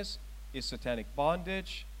sickness is satanic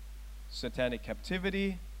bondage, satanic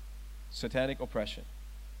captivity, satanic oppression.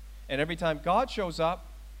 And every time God shows up,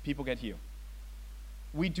 people get healed.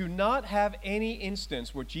 We do not have any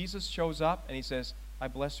instance where Jesus shows up and he says, I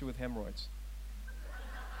bless you with hemorrhoids.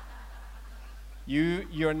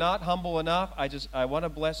 You're not humble enough. I want to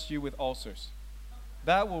bless you with ulcers.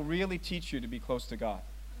 That will really teach you to be close to God.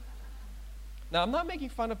 Now, I'm not making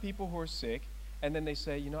fun of people who are sick, and then they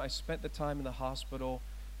say, you know, I spent the time in the hospital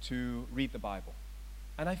to read the Bible,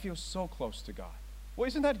 and I feel so close to God. Well,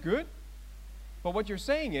 isn't that good? But what you're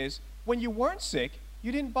saying is, when you weren't sick,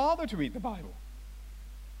 you didn't bother to read the Bible.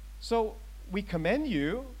 So we commend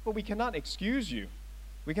you, but we cannot excuse you.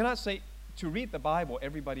 We cannot say, to read the Bible,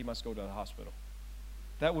 everybody must go to the hospital.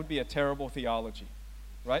 That would be a terrible theology,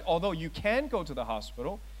 right? Although you can go to the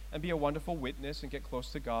hospital and be a wonderful witness and get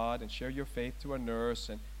close to God and share your faith to a nurse,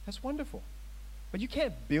 and that's wonderful. But you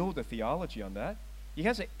can't build a theology on that. You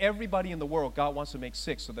can't say everybody in the world God wants to make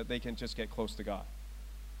sick so that they can just get close to God.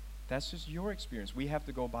 That's just your experience. We have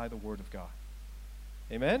to go by the Word of God.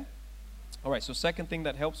 Amen? All right, so second thing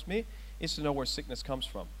that helps me is to know where sickness comes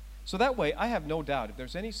from. So that way, I have no doubt. If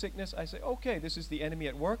there's any sickness, I say, okay, this is the enemy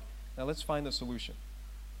at work. Now let's find the solution.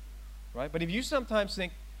 Right? But if you sometimes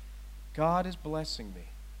think, God is blessing me,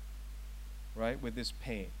 right, with this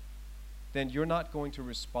pain, then you're not going to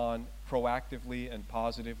respond proactively and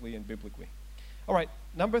positively and biblically. All right,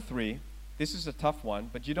 number 3, this is a tough one,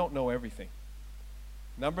 but you don't know everything.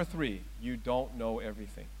 Number 3, you don't know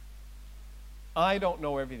everything. I don't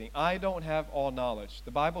know everything. I don't have all knowledge.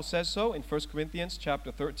 The Bible says so in 1 Corinthians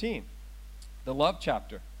chapter 13, the love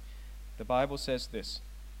chapter. The Bible says this.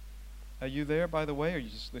 Are you there, by the way, or are you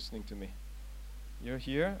just listening to me? You're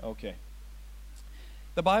here? Okay.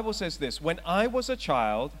 The Bible says this. When I was a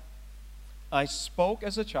child, I spoke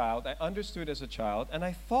as a child, I understood as a child, and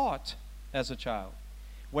I thought as a child.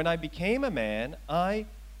 When I became a man, I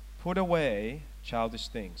put away childish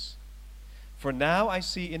things. For now I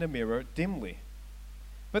see in a mirror dimly,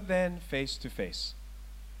 but then face to face.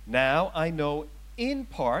 Now I know in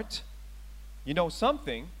part. You know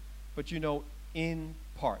something, but you know in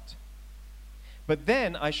part. But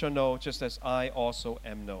then I shall know just as I also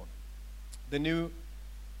am known. The New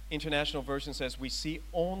International Version says, we see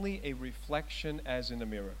only a reflection as in a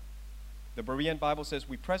mirror. The Berean Bible says,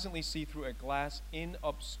 we presently see through a glass in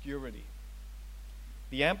obscurity.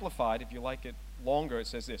 The Amplified, if you like it longer, it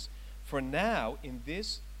says this. For now, in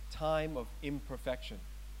this time of imperfection,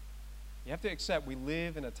 you have to accept we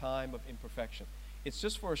live in a time of imperfection. It's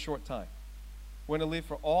just for a short time. We're going to live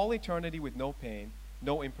for all eternity with no pain,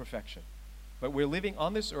 no imperfection. But we're living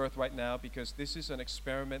on this earth right now because this is an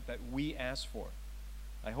experiment that we asked for.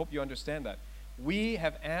 I hope you understand that. We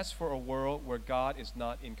have asked for a world where God is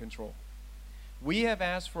not in control. We have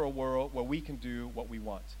asked for a world where we can do what we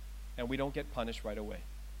want and we don't get punished right away.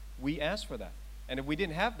 We asked for that. And if we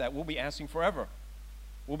didn't have that, we'll be asking forever.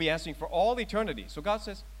 We'll be asking for all eternity. So God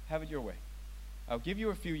says, have it your way. I'll give you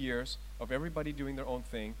a few years of everybody doing their own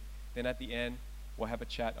thing. Then at the end, we'll have a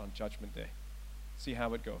chat on Judgment Day. See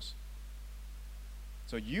how it goes.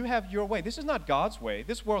 So you have your way. This is not God's way.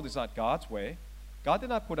 This world is not God's way. God did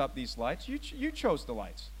not put up these lights. You chose the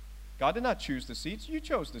lights. God did not choose the seats. You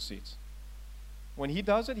chose the seats. When He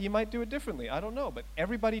does it, He might do it differently. I don't know. But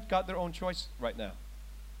everybody got their own choice right now.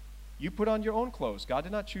 You put on your own clothes. God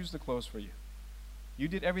did not choose the clothes for you. You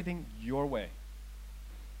did everything your way.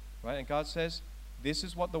 Right? And God says, this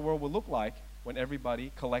is what the world will look like when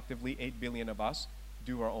everybody, collectively, 8 billion of us,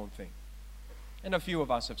 do our own thing. And a few of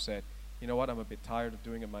us have said, you know what, I'm a bit tired of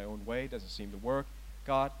doing it my own way. It doesn't seem to work.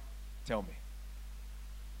 God, tell me,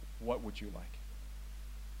 what would you like?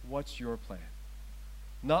 What's your plan?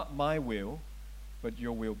 Not my will, but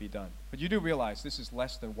your will be done. But you do realize this is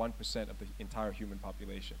less than 1% of the entire human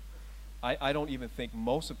population. I don't even think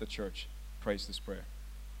most of the church prays this prayer.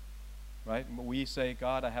 Right? We say,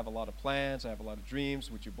 God, I have a lot of plans. I have a lot of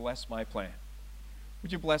dreams. Would you bless my plan?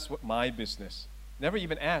 Would you bless my business? Never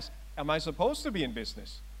even ask, am I supposed to be in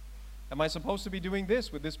business? Am I supposed to be doing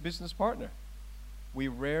this with this business partner? We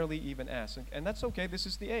rarely even ask. And that's okay. This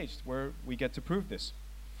is the age where we get to prove this.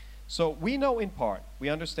 So we know in part. We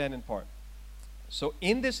understand in part. So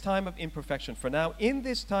in this time of imperfection, for now, in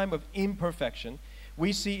this time of imperfection,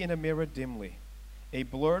 we see in a mirror dimly, a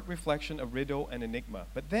blurred reflection, a riddle, an enigma.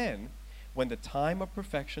 But then, when the time of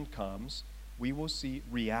perfection comes, we will see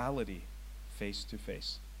reality face to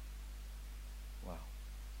face. Wow.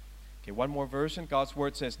 Okay, one more version. God's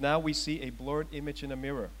word says, now we see a blurred image in a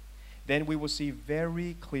mirror. Then we will see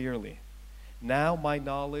very clearly. Now my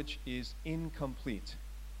knowledge is incomplete.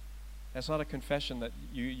 That's not a confession that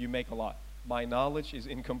you make a lot. My knowledge is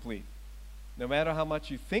incomplete. No matter how much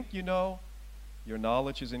you think you know, your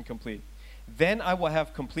knowledge is incomplete. Then I will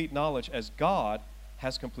have complete knowledge as God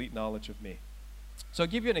has complete knowledge of me. So I'll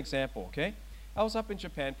give you an example, okay? I was up in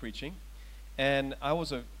Japan preaching, and I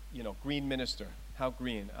was a green minister. How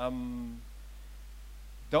green?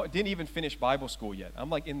 didn't even finish Bible school yet. I'm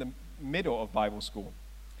like in the middle of Bible school.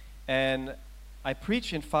 And I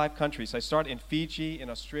preach in 5 countries. I started in Fiji, in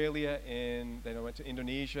Australia, then I went to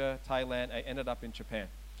Indonesia, Thailand. I ended up in Japan.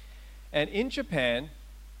 And in Japan,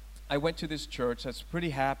 I went to this church that's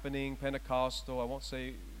pretty happening, Pentecostal. I won't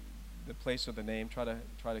say the place or the name, try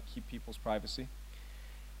to keep people's privacy.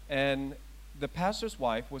 And the pastor's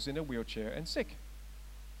wife was in a wheelchair and sick.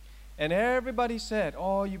 And everybody said,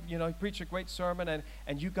 oh, you preach a great sermon,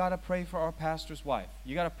 and you got to pray for our pastor's wife.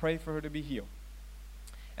 You got to pray for her to be healed.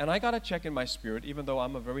 And I got to check in my spirit, even though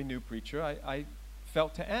I'm a very new preacher, I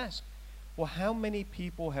felt to ask, well, how many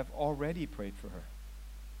people have already prayed for her?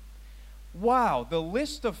 Wow, the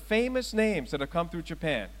list of famous names that have come through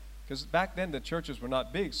Japan. Because back then the churches were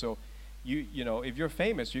not big, so if you're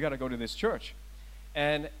famous, you got to go to this church.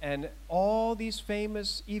 And all these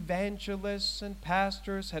famous evangelists and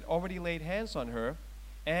pastors had already laid hands on her,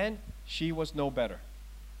 and she was no better.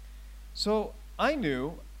 So I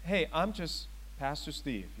knew, hey, I'm just Pastor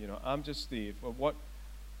Steve. I'm just Steve. Well, what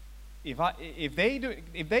if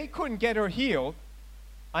they couldn't get her healed?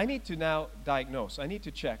 I need to now diagnose. I need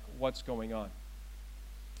to check what's going on.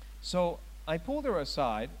 So I pulled her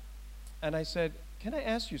aside, and I said, "Can I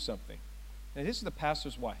ask you something?" And this is the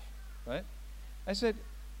pastor's wife, right? I said,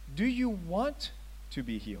 "Do you want to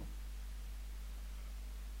be healed?"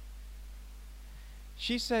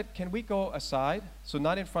 She said, "Can we go aside?" So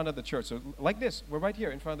not in front of the church. So like this, we're right here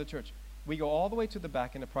in front of the church. We go all the way to the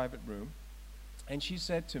back in a private room. And she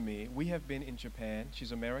said to me, we have been in Japan.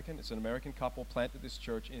 She's American. It's an American couple planted this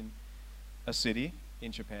church in a city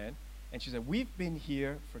in Japan. And she said, we've been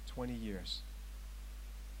here for 20 years.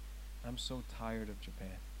 I'm so tired of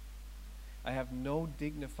Japan. I have no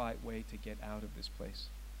dignified way to get out of this place.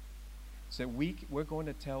 So we're going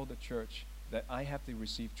to tell the church that I have to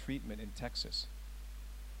receive treatment in Texas.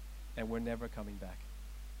 And we're never coming back.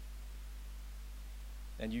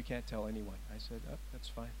 And you can't tell anyone. I said, oh, that's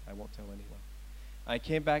fine. I won't tell anyone. I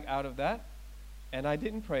came back out of that, and I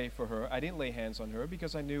didn't pray for her. I didn't lay hands on her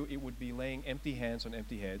because I knew it would be laying empty hands on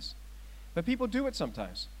empty heads. But people do it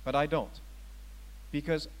sometimes, but I don't.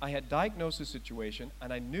 Because I had diagnosed the situation,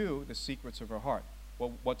 and I knew the secrets of her heart,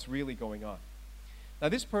 what's really going on. Now,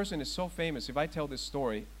 this person is so famous. If I tell this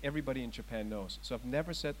story, everybody in Japan knows. So I've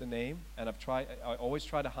never said the name, and I always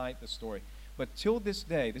try to hide the story. But till this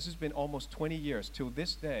day, this has been almost 20 years, till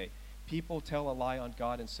this day, people tell a lie on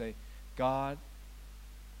God and say, God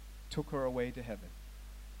took her away to heaven.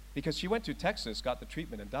 Because she went to Texas, got the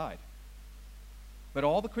treatment, and died. But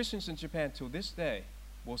all the Christians in Japan till this day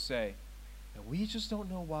will say, and we just don't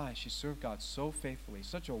know why she served God so faithfully,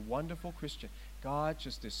 such a wonderful Christian. God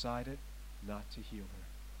just decided not to heal her.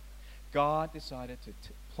 God decided to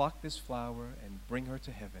pluck this flower and bring her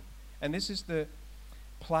to heaven. And this is the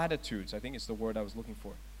platitudes, I think is the word I was looking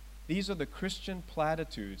for. These are the Christian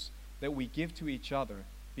platitudes that we give to each other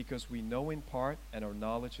because we know in part and our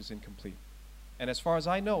knowledge is incomplete. And as far as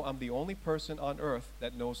I know, I'm the only person on earth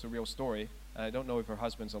that knows the real story. And I don't know if her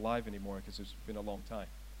husband's alive anymore because it's been a long time.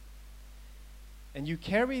 And you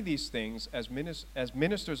carry these things as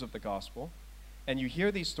ministers of the gospel, and you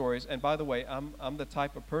hear these stories. And by the way, I'm the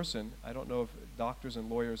type of person, I don't know if doctors and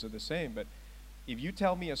lawyers are the same, but if you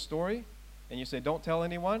tell me a story and you say, don't tell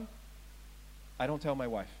anyone, I don't tell my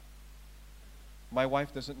wife. My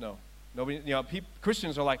wife doesn't know. Nobody,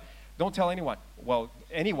 Christians are like, don't tell anyone. Well,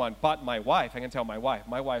 anyone but my wife. I can tell my wife.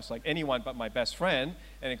 My wife's like, anyone but my best friend.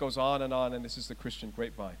 And it goes on, and this is the Christian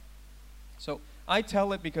grapevine. So I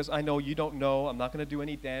tell it because I know you don't know. I'm not going to do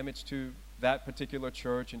any damage to that particular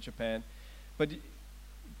church in Japan. But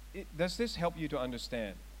does this help you to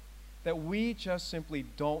understand that we just simply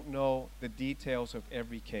don't know the details of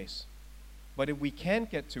every case? But if we can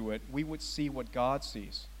get to it, we would see what God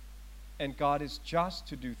sees. And God is just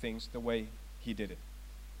to do things the way He did it.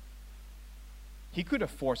 He could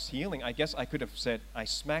have forced healing. I guess I could have said, I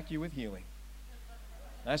smack you with healing.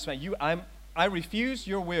 I smack you. I refuse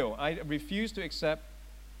your will. I refuse to accept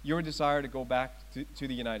your desire to go back to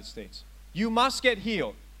the United States. You must get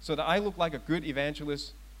healed so that I look like a good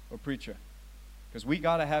evangelist or preacher. Because we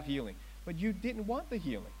got to have healing. But you didn't want the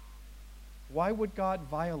healing. Why would God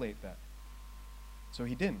violate that? So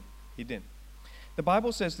He didn't. He didn't. The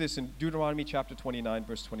Bible says this in Deuteronomy chapter 29,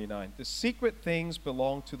 verse 29. The secret things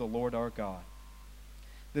belong to the Lord our God.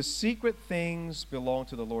 The secret things belong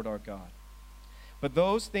to the Lord our God. But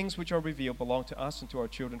those things which are revealed belong to us and to our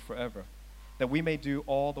children forever, that we may do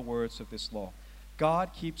all the words of this law.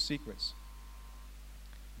 God keeps secrets.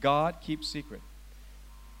 God keeps secret.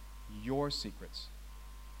 Your secrets.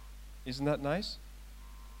 Isn't that nice?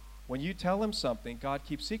 When you tell Him something, God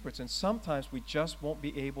keeps secrets. And sometimes we just won't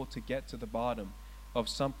be able to get to the bottom of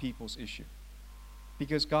some people's issue.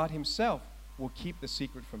 Because God himself will keep the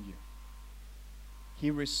secret from you. He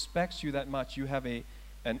respects you that much. You have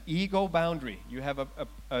an ego boundary. You have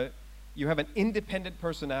you have an independent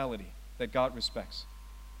personality that God respects.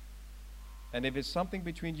 And if it's something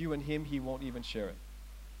between you and him, he won't even share it.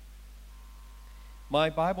 My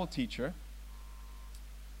Bible teacher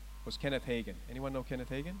was Kenneth Hagin. Anyone know Kenneth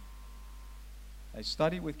Hagin? I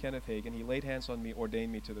studied with Kenneth Hagin. He laid hands on me,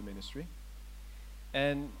 ordained me to the ministry.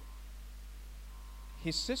 And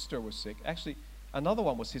his sister was sick. Actually, another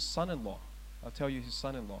one was his son-in-law. I'll tell you his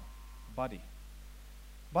son-in-law, Buddy.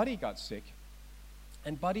 Buddy got sick,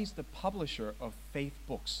 and Buddy's the publisher of faith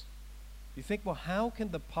books. You think, well, how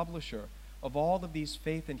can the publisher of all of these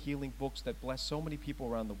faith and healing books that bless so many people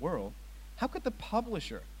around the world, how could the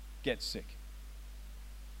publisher get sick?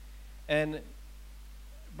 And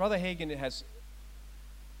Brother Hagin has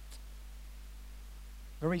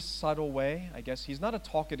a very subtle way, I guess. He's not a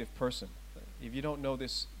talkative person. If you don't know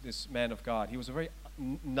this man of God, he was a very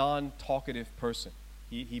non-talkative person.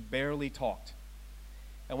 He barely talked.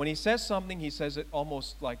 And when he says something, he says it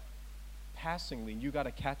almost like passingly. You got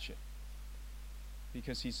to catch it.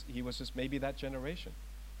 Because he was just maybe that generation.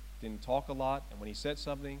 Didn't talk a lot, and when he said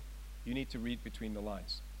something, you need to read between the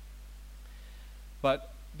lines.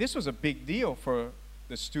 But this was a big deal for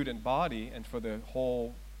the student body and for the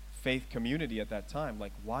whole faith community at that time.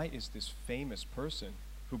 Like, why is this famous person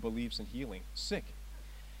who believes in healing sick?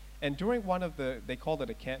 And during one of they called it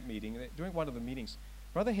a camp meeting, during one of the meetings,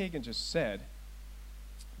 Brother Hagin just said,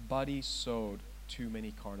 Buddy sowed too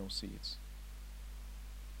many carnal seeds.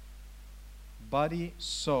 Buddy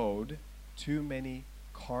sowed too many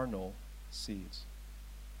carnal seeds.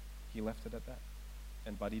 He left it at that.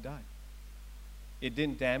 And Buddy died. It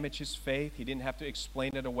didn't damage his faith. He didn't have to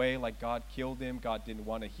explain it away like God killed him. God didn't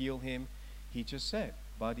want to heal him. He just said,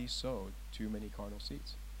 Buddy sowed too many carnal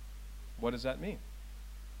seeds. What does that mean?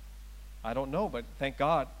 I don't know, but thank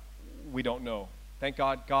God we don't know. Thank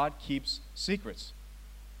God God keeps secrets.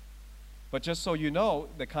 But just so you know,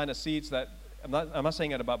 the kind of seeds that, I'm not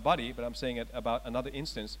saying it about Buddy, but I'm saying it about another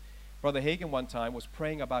instance. Brother Hagin one time was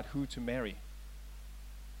praying about who to marry.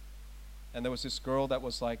 And there was this girl that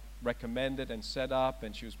was like recommended and set up,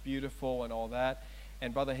 and she was beautiful and all that.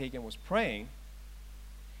 And Brother Hagin was praying,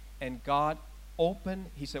 and God opened,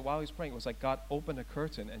 he said while he was praying, it was like God opened a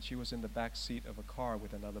curtain, and she was in the back seat of a car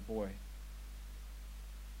with another boy.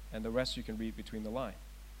 And the rest you can read between the lines.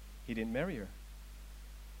 He didn't marry her.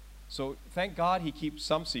 So thank God he keeps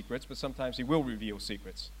some secrets, but sometimes he will reveal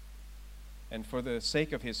secrets. And for the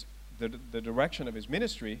sake of the direction of his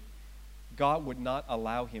ministry, God would not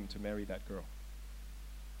allow him to marry that girl.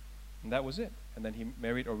 And that was it. And then he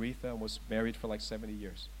married Aretha and was married for like 70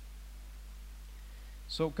 years.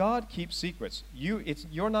 So God keeps secrets.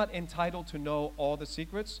 You're not entitled to know all the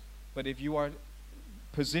secrets, but if you are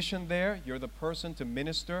positioned there, you're the person to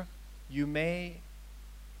minister, you may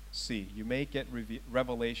get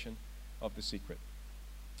revelation of the secret.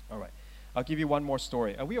 All right. I'll give you one more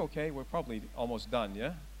story. Are we okay? We're probably almost done,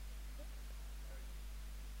 yeah?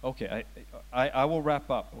 Okay, I will wrap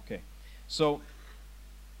up. Okay. So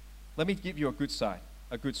let me give you a good side,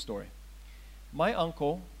 a good story. My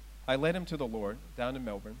uncle, I led him to the Lord down in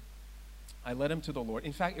Melbourne. I led him to the Lord.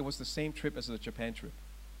 In fact, it was the same trip as the Japan trip.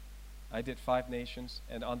 I did 5 nations,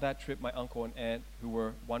 and on that trip, my uncle and aunt,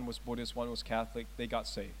 one was Buddhist, one was Catholic, they got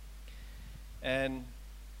saved. And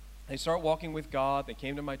they started walking with God. They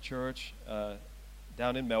came to my church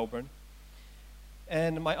down in Melbourne.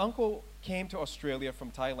 And my uncle came to Australia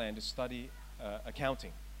from Thailand to study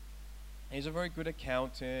accounting. And he's a very good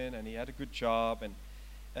accountant, and he had a good job,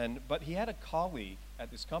 but he had a colleague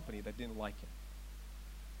at this company that didn't like him.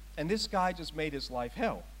 And this guy just made his life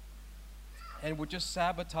hell, and would just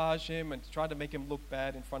sabotage him and try to make him look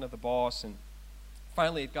bad in front of the boss. And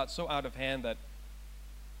finally, it got so out of hand that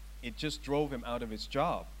it just drove him out of his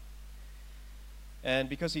job. And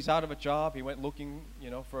because he's out of a job, he went looking,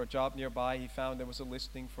 for a job nearby. He found there was a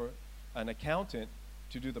listing for an accountant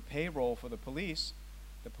to do the payroll for the police.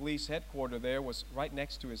 The police headquarters there was right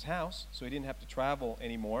next to his house, so he didn't have to travel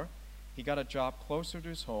anymore. He got a job closer to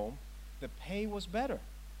his home. The pay was better.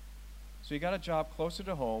 So he got a job closer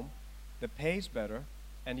to home. The pay's better.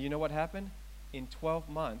 And you know what happened? In 12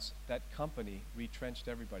 months, that company retrenched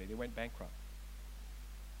everybody. They went bankrupt.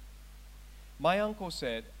 My uncle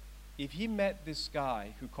said, if he met this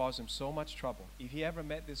guy who caused him so much trouble, if he ever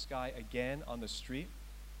met this guy again on the street,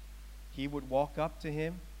 he would walk up to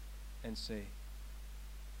him and say,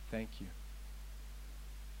 thank you.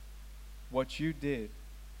 What you did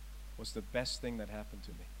was the best thing that happened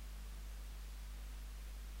to me.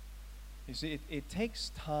 You see, it takes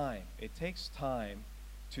time. It takes time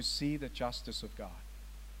to see the justice of God.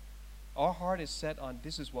 Our heart is set on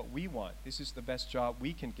this is what we want. This is the best job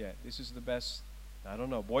we can get. This is the best, I don't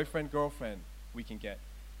know, boyfriend, girlfriend we can get.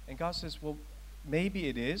 And God says, well, maybe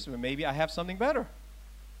it is, or maybe I have something better.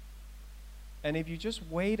 And if you just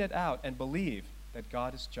wait it out and believe that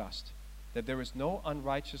God is just, that there is no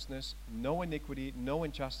unrighteousness, no iniquity, no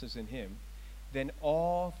injustice in Him, then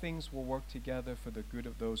all things will work together for the good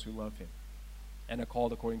of those who love Him and are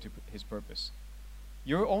called according to His purpose.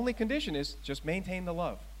 Your only condition is just maintain the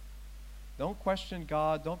love. Don't question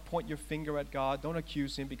God. Don't point your finger at God. Don't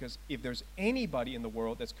accuse Him, because if there's anybody in the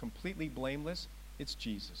world that's completely blameless, it's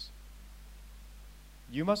Jesus.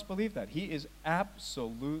 You must believe that. He is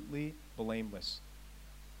absolutely blameless.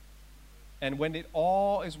 And when it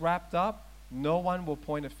all is wrapped up, no one will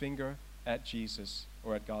point a finger at Jesus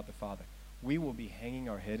or at God the Father. We will be hanging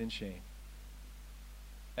our head in shame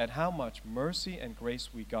at how much mercy and grace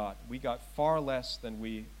we got. We got far less than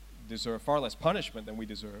we deserve, far less punishment than we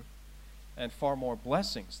deserve, and far more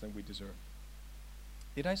blessings than we deserve.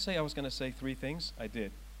 Did I say I was going to say 3 things? I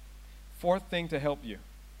did. 4th thing to help you.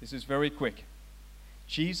 This is very quick.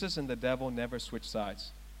 Jesus and the devil never switch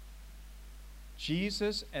sides.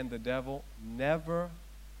 Jesus and the devil never,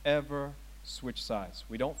 ever switch sides.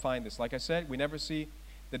 We don't find this. Like I said, we never see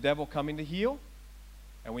the devil coming to heal,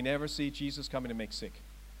 and we never see Jesus coming to make sick.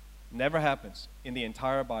 Never happens in the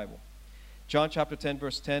entire Bible. John chapter 10,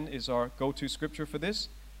 verse 10 is our go-to scripture for this.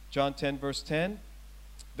 John 10, verse 10.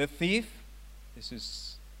 The thief, this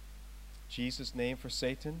is Jesus' name for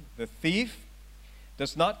Satan, the thief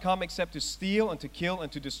does not come except to steal and to kill and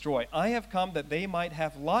to destroy. I have come that they might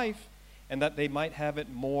have life and that they might have it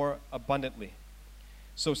more abundantly.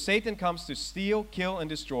 So Satan comes to steal, kill, and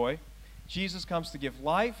destroy. Jesus comes to give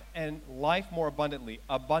life, and life more abundantly.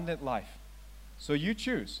 Abundant life. So you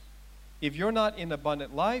choose. If you're not in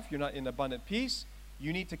abundant life, you're not in abundant peace,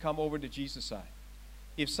 you need to come over to Jesus' side.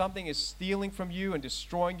 If something is stealing from you and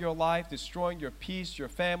destroying your life, destroying your peace, your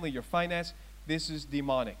family, your finance, this is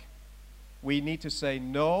demonic. We need to say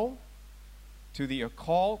no to the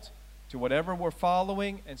occult, to whatever we're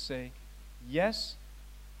following, and say yes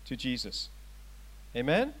to Jesus.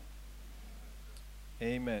 Amen?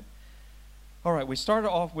 Amen. All right, we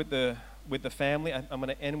started off with the family. I'm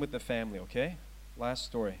going to end with the family, okay? Last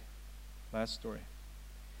story.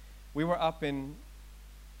 We were up in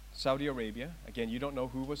Saudi Arabia. Again, you don't know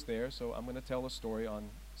who was there, so I'm going to tell a story on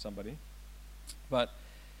somebody. But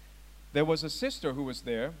there was a sister who was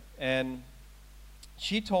there, and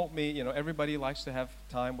she told me, you know, everybody likes to have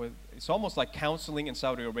time with, it's almost like counseling in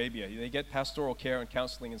Saudi Arabia. They get pastoral care and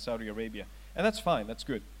counseling in Saudi Arabia. And that's fine, that's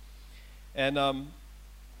good. And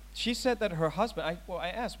she said that her husband, I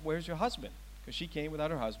asked, where's your husband? Because she came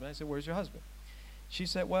without her husband. I said, where's your husband? She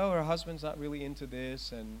said, well, her husband's not really into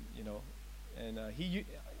this, and, you know, and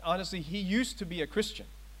honestly, he used to be a Christian.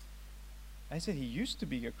 I said, he used to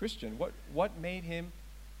be a Christian. What made him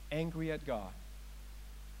angry at God?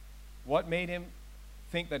 What made him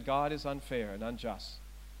think that God is unfair and unjust?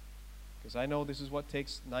 Because I know this is what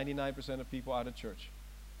takes 99% of people out of church.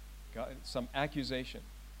 Some accusation.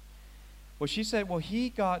 Well, she said, well,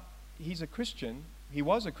 he's a Christian. He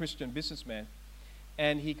was a Christian businessman,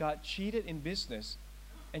 and he got cheated in business.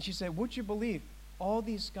 And she said, would you believe all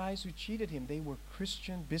these guys who cheated him, they were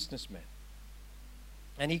Christian businessmen.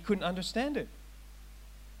 And he couldn't understand it.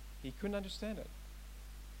 He couldn't understand it.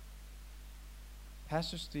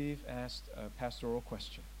 Pastor Steve asked a pastoral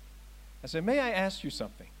question. I said, may I ask you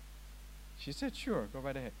something? She said, sure, go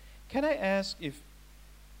right ahead. Can I ask if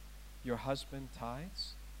your husband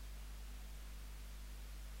tithes?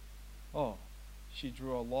 Oh, she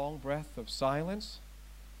drew a long breath of silence,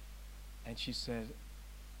 and she said,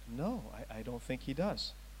 no, I don't think he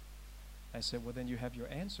does. I said, well, then you have your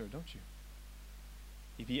answer, don't you?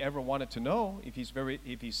 If he ever wanted to know, if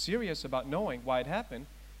he's serious about knowing why it happened,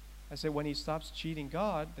 I said, when he stops cheating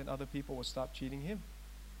God, then other people will stop cheating him.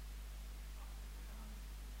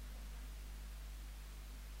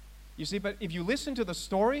 You see, but if you listen to the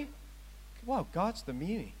story, wow, God's the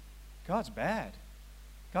meanie. God's bad.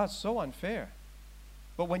 God's so unfair.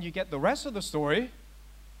 But when you get the rest of the story,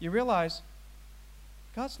 you realize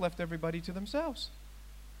God's left everybody to themselves.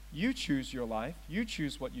 You choose your life. You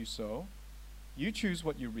choose what you sow. You choose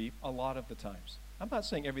what you reap a lot of the times. I'm not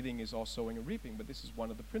saying everything is all sowing and reaping, but this is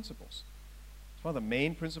one of the principles. It's one of the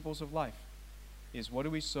main principles of life is what do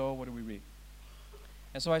we sow, what do we reap?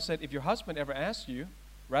 And so I said, if your husband ever asks you,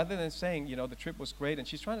 rather than saying, you know, the trip was great, and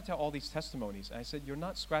she's trying to tell all these testimonies, I said, you're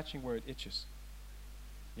not scratching where it itches.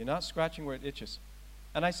 You're not scratching where it itches.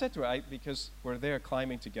 And I said to her, because we're there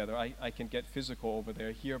climbing together, I can get physical over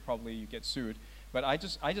there. Here, probably you get sued. But I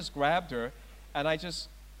just grabbed her, and I just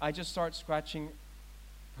start scratching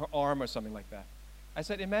her arm or something like that. I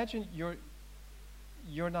said, imagine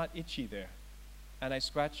you're not itchy there, and I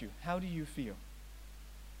scratch you. How do you feel?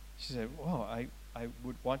 She said, well, I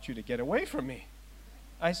would want you to get away from me.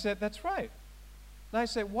 I said, that's right. And I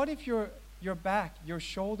said, what if your back, your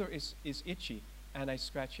shoulder is itchy, and I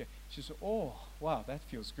scratch you? She said, oh, wow, that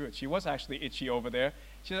feels good. She was actually itchy over there.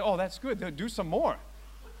 She said, oh, that's good. Do some more.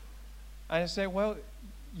 And I said, well,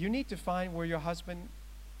 you need to find where your husband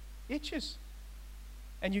itches.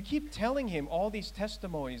 And you keep telling him all these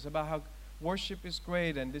testimonies about how worship is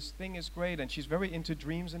great and this thing is great, and she's very into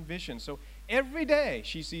dreams and visions. So every day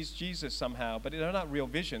she sees Jesus somehow, but they're not real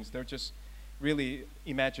visions. They're just really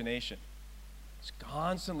imagination. It's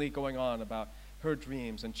constantly going on about her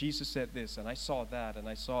dreams, and Jesus said this, and I saw that, and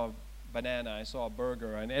I saw a banana, I saw a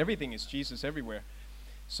burger, and everything is Jesus everywhere.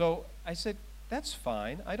 So I said, that's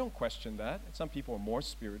fine. I don't question that. Some people are more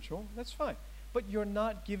spiritual. That's fine. But you're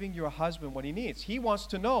not giving your husband what he needs. He wants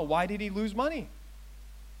to know, why did he lose money?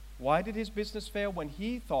 Why did his business fail when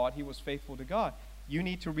he thought he was faithful to God? You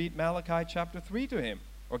need to read Malachi chapter 3 to him,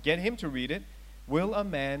 or get him to read it. Will a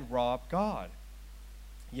man rob God?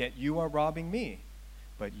 Yet you are robbing me.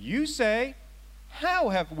 But you say, how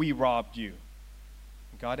have we robbed you?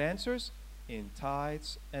 God answers, in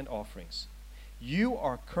tithes and offerings. You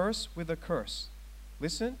are cursed with a curse.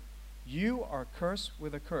 Listen, you are cursed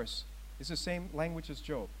with a curse. It's the same language as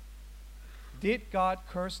Job. Did God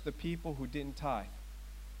curse the people who didn't tithe?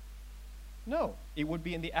 No, it would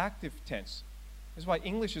be in the active tense. That's why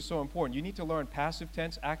English is so important. You need to learn passive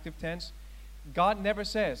tense, active tense. God never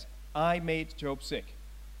says, I made Job sick.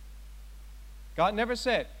 God never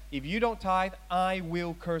said, if you don't tithe, I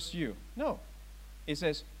will curse you. No. It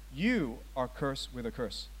says, you are cursed with a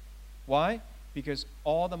curse. Why? Because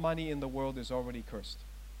all the money in the world is already cursed.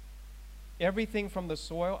 Everything from the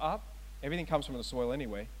soil up, everything comes from the soil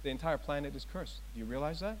anyway. The entire planet is cursed. Do you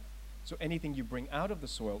realize that? So anything you bring out of the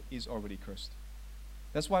soil is already cursed.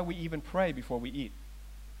 That's why we even pray before we eat.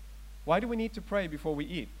 Why do we need to pray before we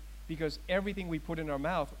eat? Because everything we put in our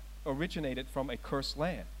mouth originated from a cursed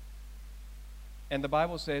land. And the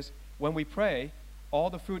Bible says, when we pray, all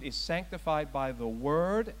the food is sanctified by the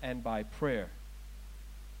word and by prayer.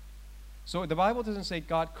 So the Bible doesn't say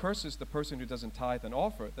God curses the person who doesn't tithe and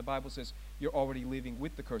offer. The Bible says you're already living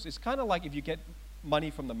with the curse. It's kind of like if you get money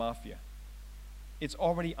from the mafia. It's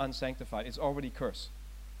already unsanctified. It's already cursed.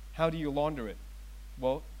 How do you launder it?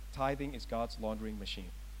 Well, tithing is God's laundering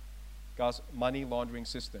machine. God's money laundering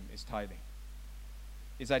system is tithing.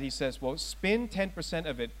 Is that he says, well, spin 10%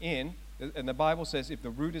 of it in, and the Bible says if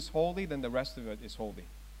the root is holy, then the rest of it is holy.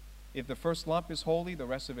 If the first lump is holy, the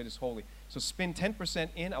rest of it is holy. So spin 10%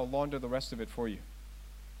 in, I'll launder the rest of it for you.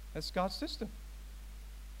 That's God's system.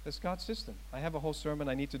 That's God's system. I have a whole sermon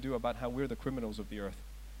I need to do about how we're the criminals of the earth.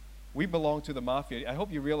 We belong to the mafia. I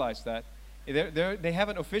hope you realize that. They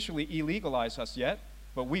haven't officially illegalized us yet,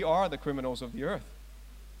 but we are the criminals of the earth.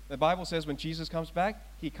 The Bible says when Jesus comes back,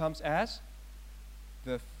 he comes as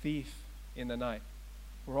the thief in the night.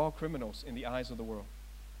 We're all criminals in the eyes of the world.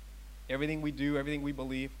 Everything we do, everything we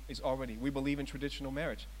believe is already. We believe in traditional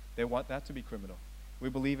marriage. They want that to be criminal. We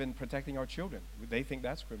believe in protecting our children. They think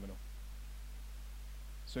that's criminal.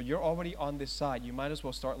 So you're already on this side. You might as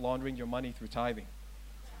well start laundering your money through tithing.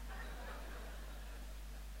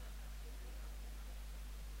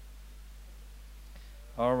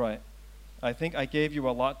 All right. I think I gave you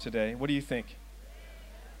a lot today. What do you think?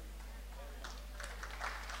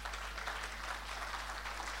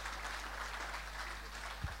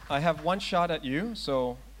 I have one shot at you,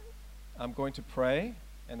 so I'm going to pray,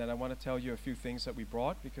 and then I want to tell you a few things that we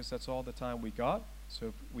brought because that's all the time we got. So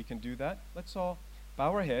if we can do that. Let's all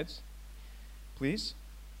bow our heads, please.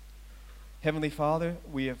 Heavenly Father,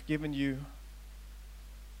 we have given you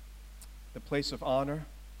the place of honor.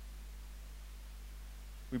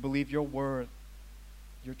 We believe your word,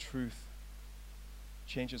 your truth,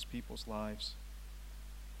 changes people's lives.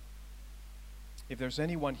 If there's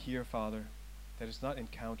anyone here, Father, that has not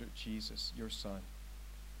encountered Jesus, your Son,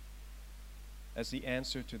 as the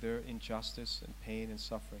answer to their injustice and pain and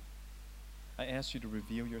suffering, I ask you to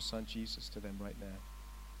reveal your Son Jesus to them right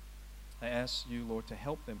now. I ask you, Lord, to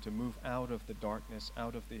help them to move out of the darkness,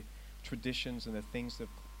 out of the traditions and the things that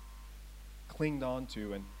clinged on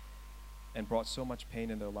to and brought so much pain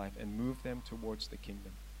in their life, and move them towards the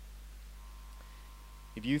kingdom.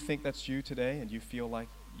 If you think that's you today and you feel like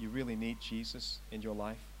you really need Jesus in your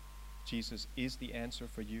life, Jesus is the answer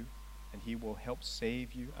for you, and he will help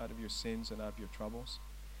save you out of your sins and out of your troubles.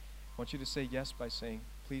 I want you to say yes by saying,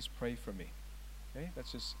 please pray for me. Okay?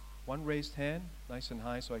 That's just one raised hand, nice and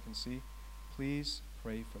high so I can see. Please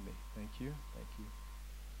pray for me. Thank you. Thank you.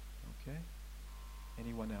 Okay?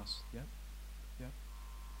 Anyone else? Yep. Yep.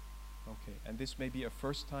 Okay. And this may be a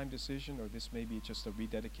first-time decision, or this may be just a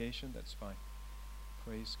rededication. That's fine.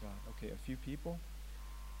 Praise God. Okay, a few people.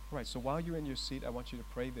 All right, so while you're in your seat, I want you to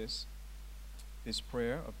pray this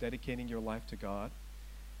prayer of dedicating your life to God,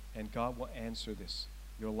 and God will answer this.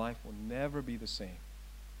 Your life will never be the same.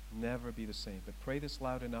 Never be the same. But pray this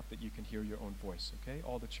loud enough that you can hear your own voice, okay?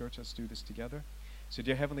 All the church, let's do this together. So,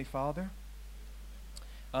 dear Heavenly Father,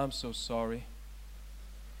 I'm so sorry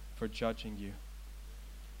for judging you,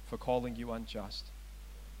 for calling you unjust,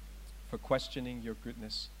 for questioning your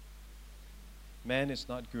goodness. Man is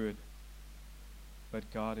not good, but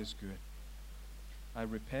God is good. I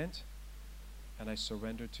repent and I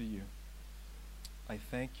surrender to you. I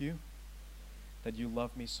thank you that you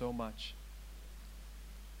love me so much.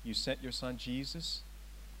 You sent your son Jesus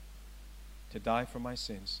to die for my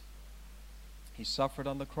sins. He suffered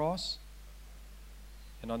on the cross,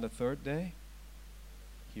 and on the third day,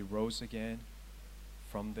 he rose again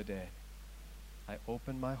from the dead. I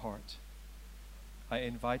open my heart. I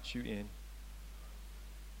invite you in.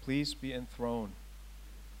 Please be enthroned.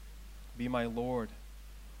 Be my Lord,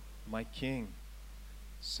 my King.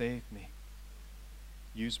 Save me.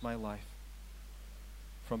 Use my life.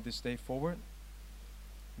 From this day forward,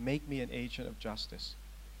 make me an agent of justice.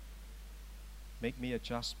 Make me a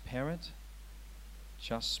just parent,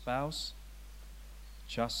 just spouse,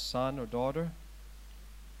 just son or daughter,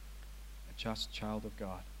 a just child of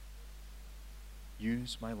God.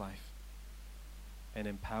 Use my life and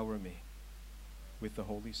empower me with the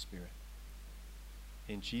Holy Spirit.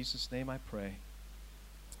 In Jesus' name I pray.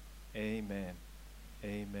 Amen.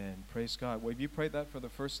 Amen. Praise God. Well, if you prayed that for the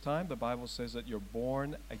first time, the Bible says that you're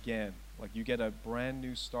born again. Like you get a brand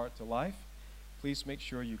new start to life. Please make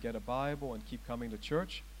sure you get a Bible and keep coming to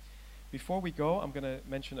church. Before we go, I'm going to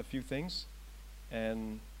mention a few things,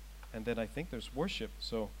 and then I think there's worship.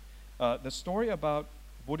 So the story about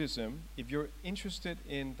Buddhism, if you're interested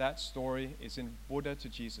in that story, is in Buddha to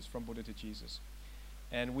Jesus, from Buddha to Jesus.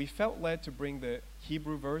 And we felt led to bring the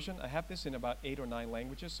Hebrew version. I have this in about 8 or 9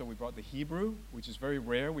 languages, so we brought the Hebrew, which is very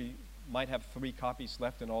rare. We might have 3 copies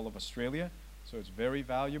left in all of Australia, so it's very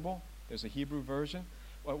valuable. There's a Hebrew version.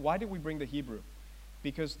 Well, why did we bring the Hebrew?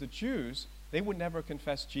 Because the Jews, they would never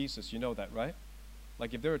confess Jesus. You know that, right?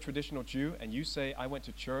 Like if they're a traditional Jew and you say, I went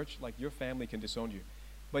to church, like your family can disown you.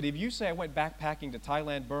 But if you say, I went backpacking to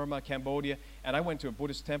Thailand, Burma, Cambodia, and I went to a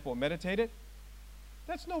Buddhist temple and meditated,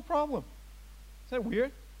 that's no problem. Is that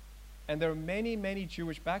weird? And there are many, many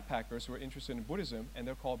Jewish backpackers who are interested in Buddhism, and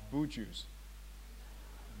they're called Bujus.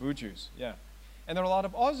 Bujus, yeah. And there are a lot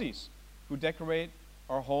of Aussies who decorate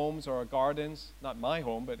our homes or our gardens, not my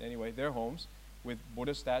home, but anyway, their homes, with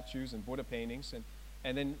Buddha statues and Buddha paintings,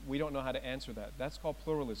 and then we don't know how to answer that. That's called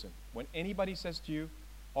pluralism. When anybody says to you,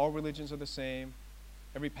 all religions are the same,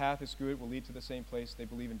 every path is good, will lead to the same place, they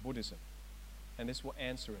believe in Buddhism. And this will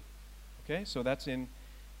answer it. Okay, so that's in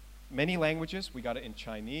many languages. We got it in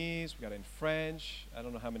Chinese, we got it in French, I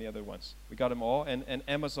don't know how many other ones. We got them all, and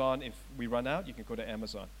Amazon, if we run out, you can go to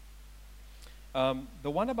Amazon.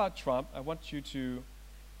 The one about Trump, I want you to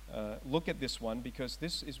look at this one, because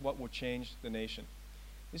this is what will change the nation.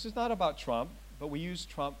 This is not about Trump, but we use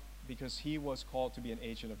Trump because he was called to be an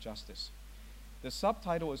agent of justice. The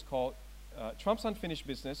subtitle is called Trump's Unfinished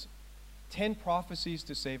Business, 10 Prophecies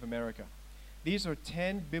to Save America. These are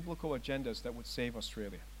 10 biblical agendas that would save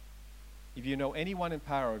Australia. If you know anyone in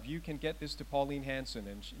power, if you can get this to Pauline Hanson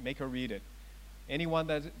and make her read it, anyone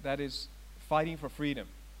that is fighting for freedom,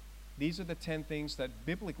 these are the 10 things that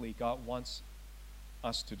biblically God wants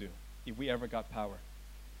us to do if we ever got power.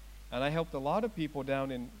 And I helped a lot of people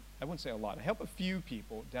down in, I wouldn't say a lot, I helped a few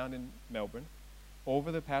people down in Melbourne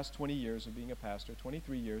over the past 20 years of being a pastor,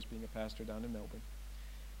 23 years being a pastor down in Melbourne.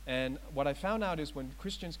 And what I found out is when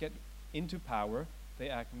Christians get into power, they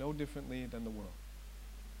act no differently than the world.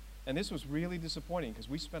 And this was really disappointing because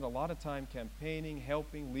we spent a lot of time campaigning,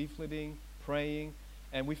 helping, leafleting, praying,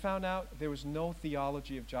 and we found out there was no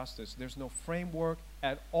theology of justice. There's no framework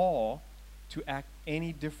at all to act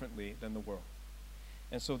any differently than the world.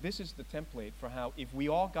 And so this is the template for how, if we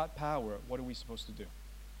all got power, what are we supposed to do?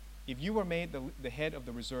 If you were made the head of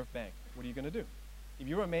the Reserve Bank, what are you going to do? If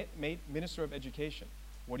you were made Minister of Education,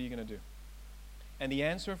 what are you going to do? And the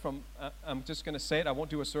answer from, I'm just going to say it, I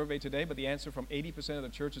won't do a survey today, but the answer from 80% of the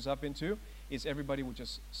churches up into is everybody would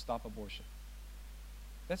just stop abortion.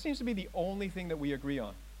 That seems to be the only thing that we agree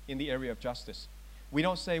on in the area of justice. We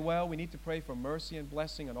don't say, well, we need to pray for mercy and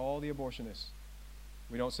blessing on all the abortionists.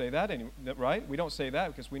 We don't say that right? We don't say that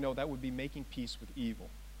because we know that would be making peace with evil.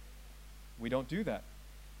 We don't do that.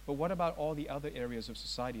 But what about all the other areas of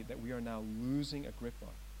society that we are now losing a grip on?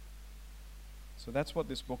 So that's what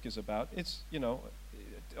this book is about. It's,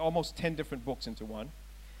 almost 10 different books into one.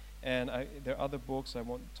 And there are other books, I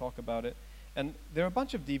won't talk about it. And there are a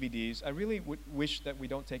bunch of DVDs. I really wish that we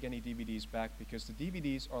don't take any DVDs back, because the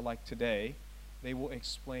DVDs are like today. They will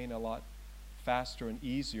explain a lot faster and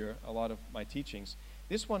easier a lot of my teachings.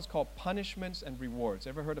 This one's called Punishments and Rewards.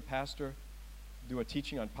 Ever heard a pastor do a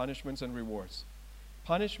teaching on punishments and rewards?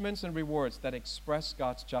 Punishments and rewards that express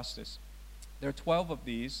God's justice. There are 12 of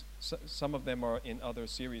these. Some of them are in other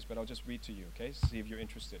series, but I'll just read to you, okay? See if you're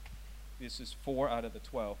interested. This is 4 out of the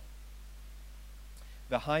 12.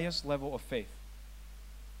 The highest level of faith.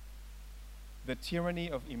 The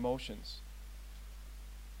tyranny of emotions.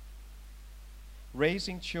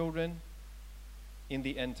 Raising children in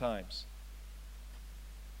the end times.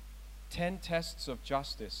 10 tests of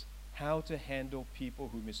justice. How to handle people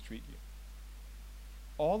who mistreat you.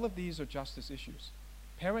 All of these are justice issues.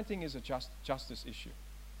 Parenting is a justice issue,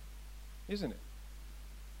 isn't it?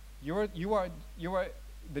 You are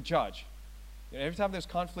the judge. Every time there's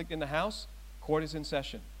conflict in the house, court is in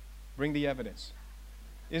session. Bring the evidence,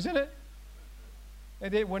 isn't it?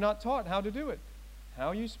 And we're not taught how to do it. How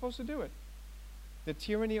are you supposed to do it? The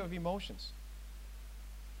tyranny of emotions.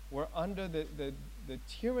 We're under the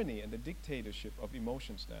tyranny and the dictatorship of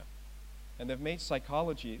emotions now, and they've made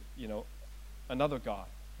psychology, another god.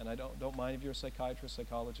 And I don't mind if you're a psychiatrist,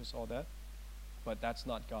 psychologist, all that, but that's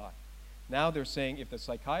not God. Now they're saying if the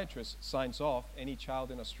psychiatrist signs off, any child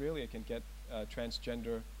in Australia can get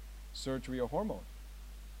transgender surgery or hormone.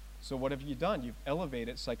 So what have you done? You've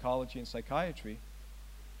elevated psychology and psychiatry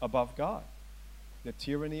above God. The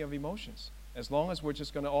tyranny of emotions. As long as we're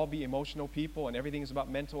just going to all be emotional people and everything is about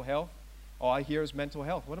mental health, all I hear is mental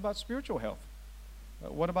health. What about spiritual health?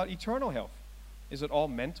 What about eternal health? Is it all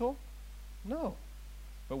mental? No.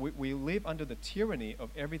 But we live under the tyranny of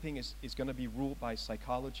everything is going to be ruled by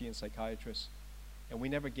psychology and psychiatrists. And we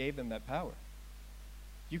never gave them that power.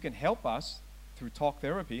 You can help us through talk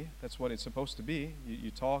therapy. That's what it's supposed to be.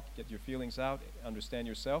 You talk, get your feelings out, understand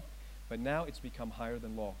yourself. But now it's become higher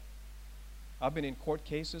than law. I've been in court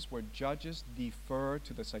cases where judges defer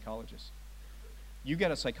to the psychologist. You get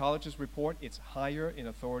a psychologist's report, it's higher in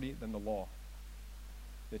authority than the law.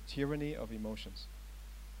 The tyranny of emotions.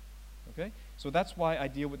 Okay? So that's why I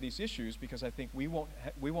deal with these issues, because I think we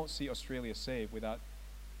won't see Australia saved without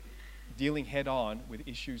dealing head on with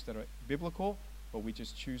issues that are biblical, but we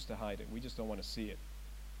just choose to hide it. We just don't want to see it.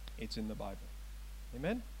 It's in the Bible.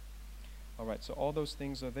 Amen? All right, so all those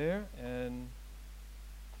things are there. And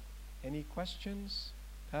any questions,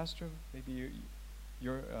 Pastor? Maybe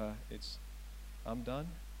I'm done.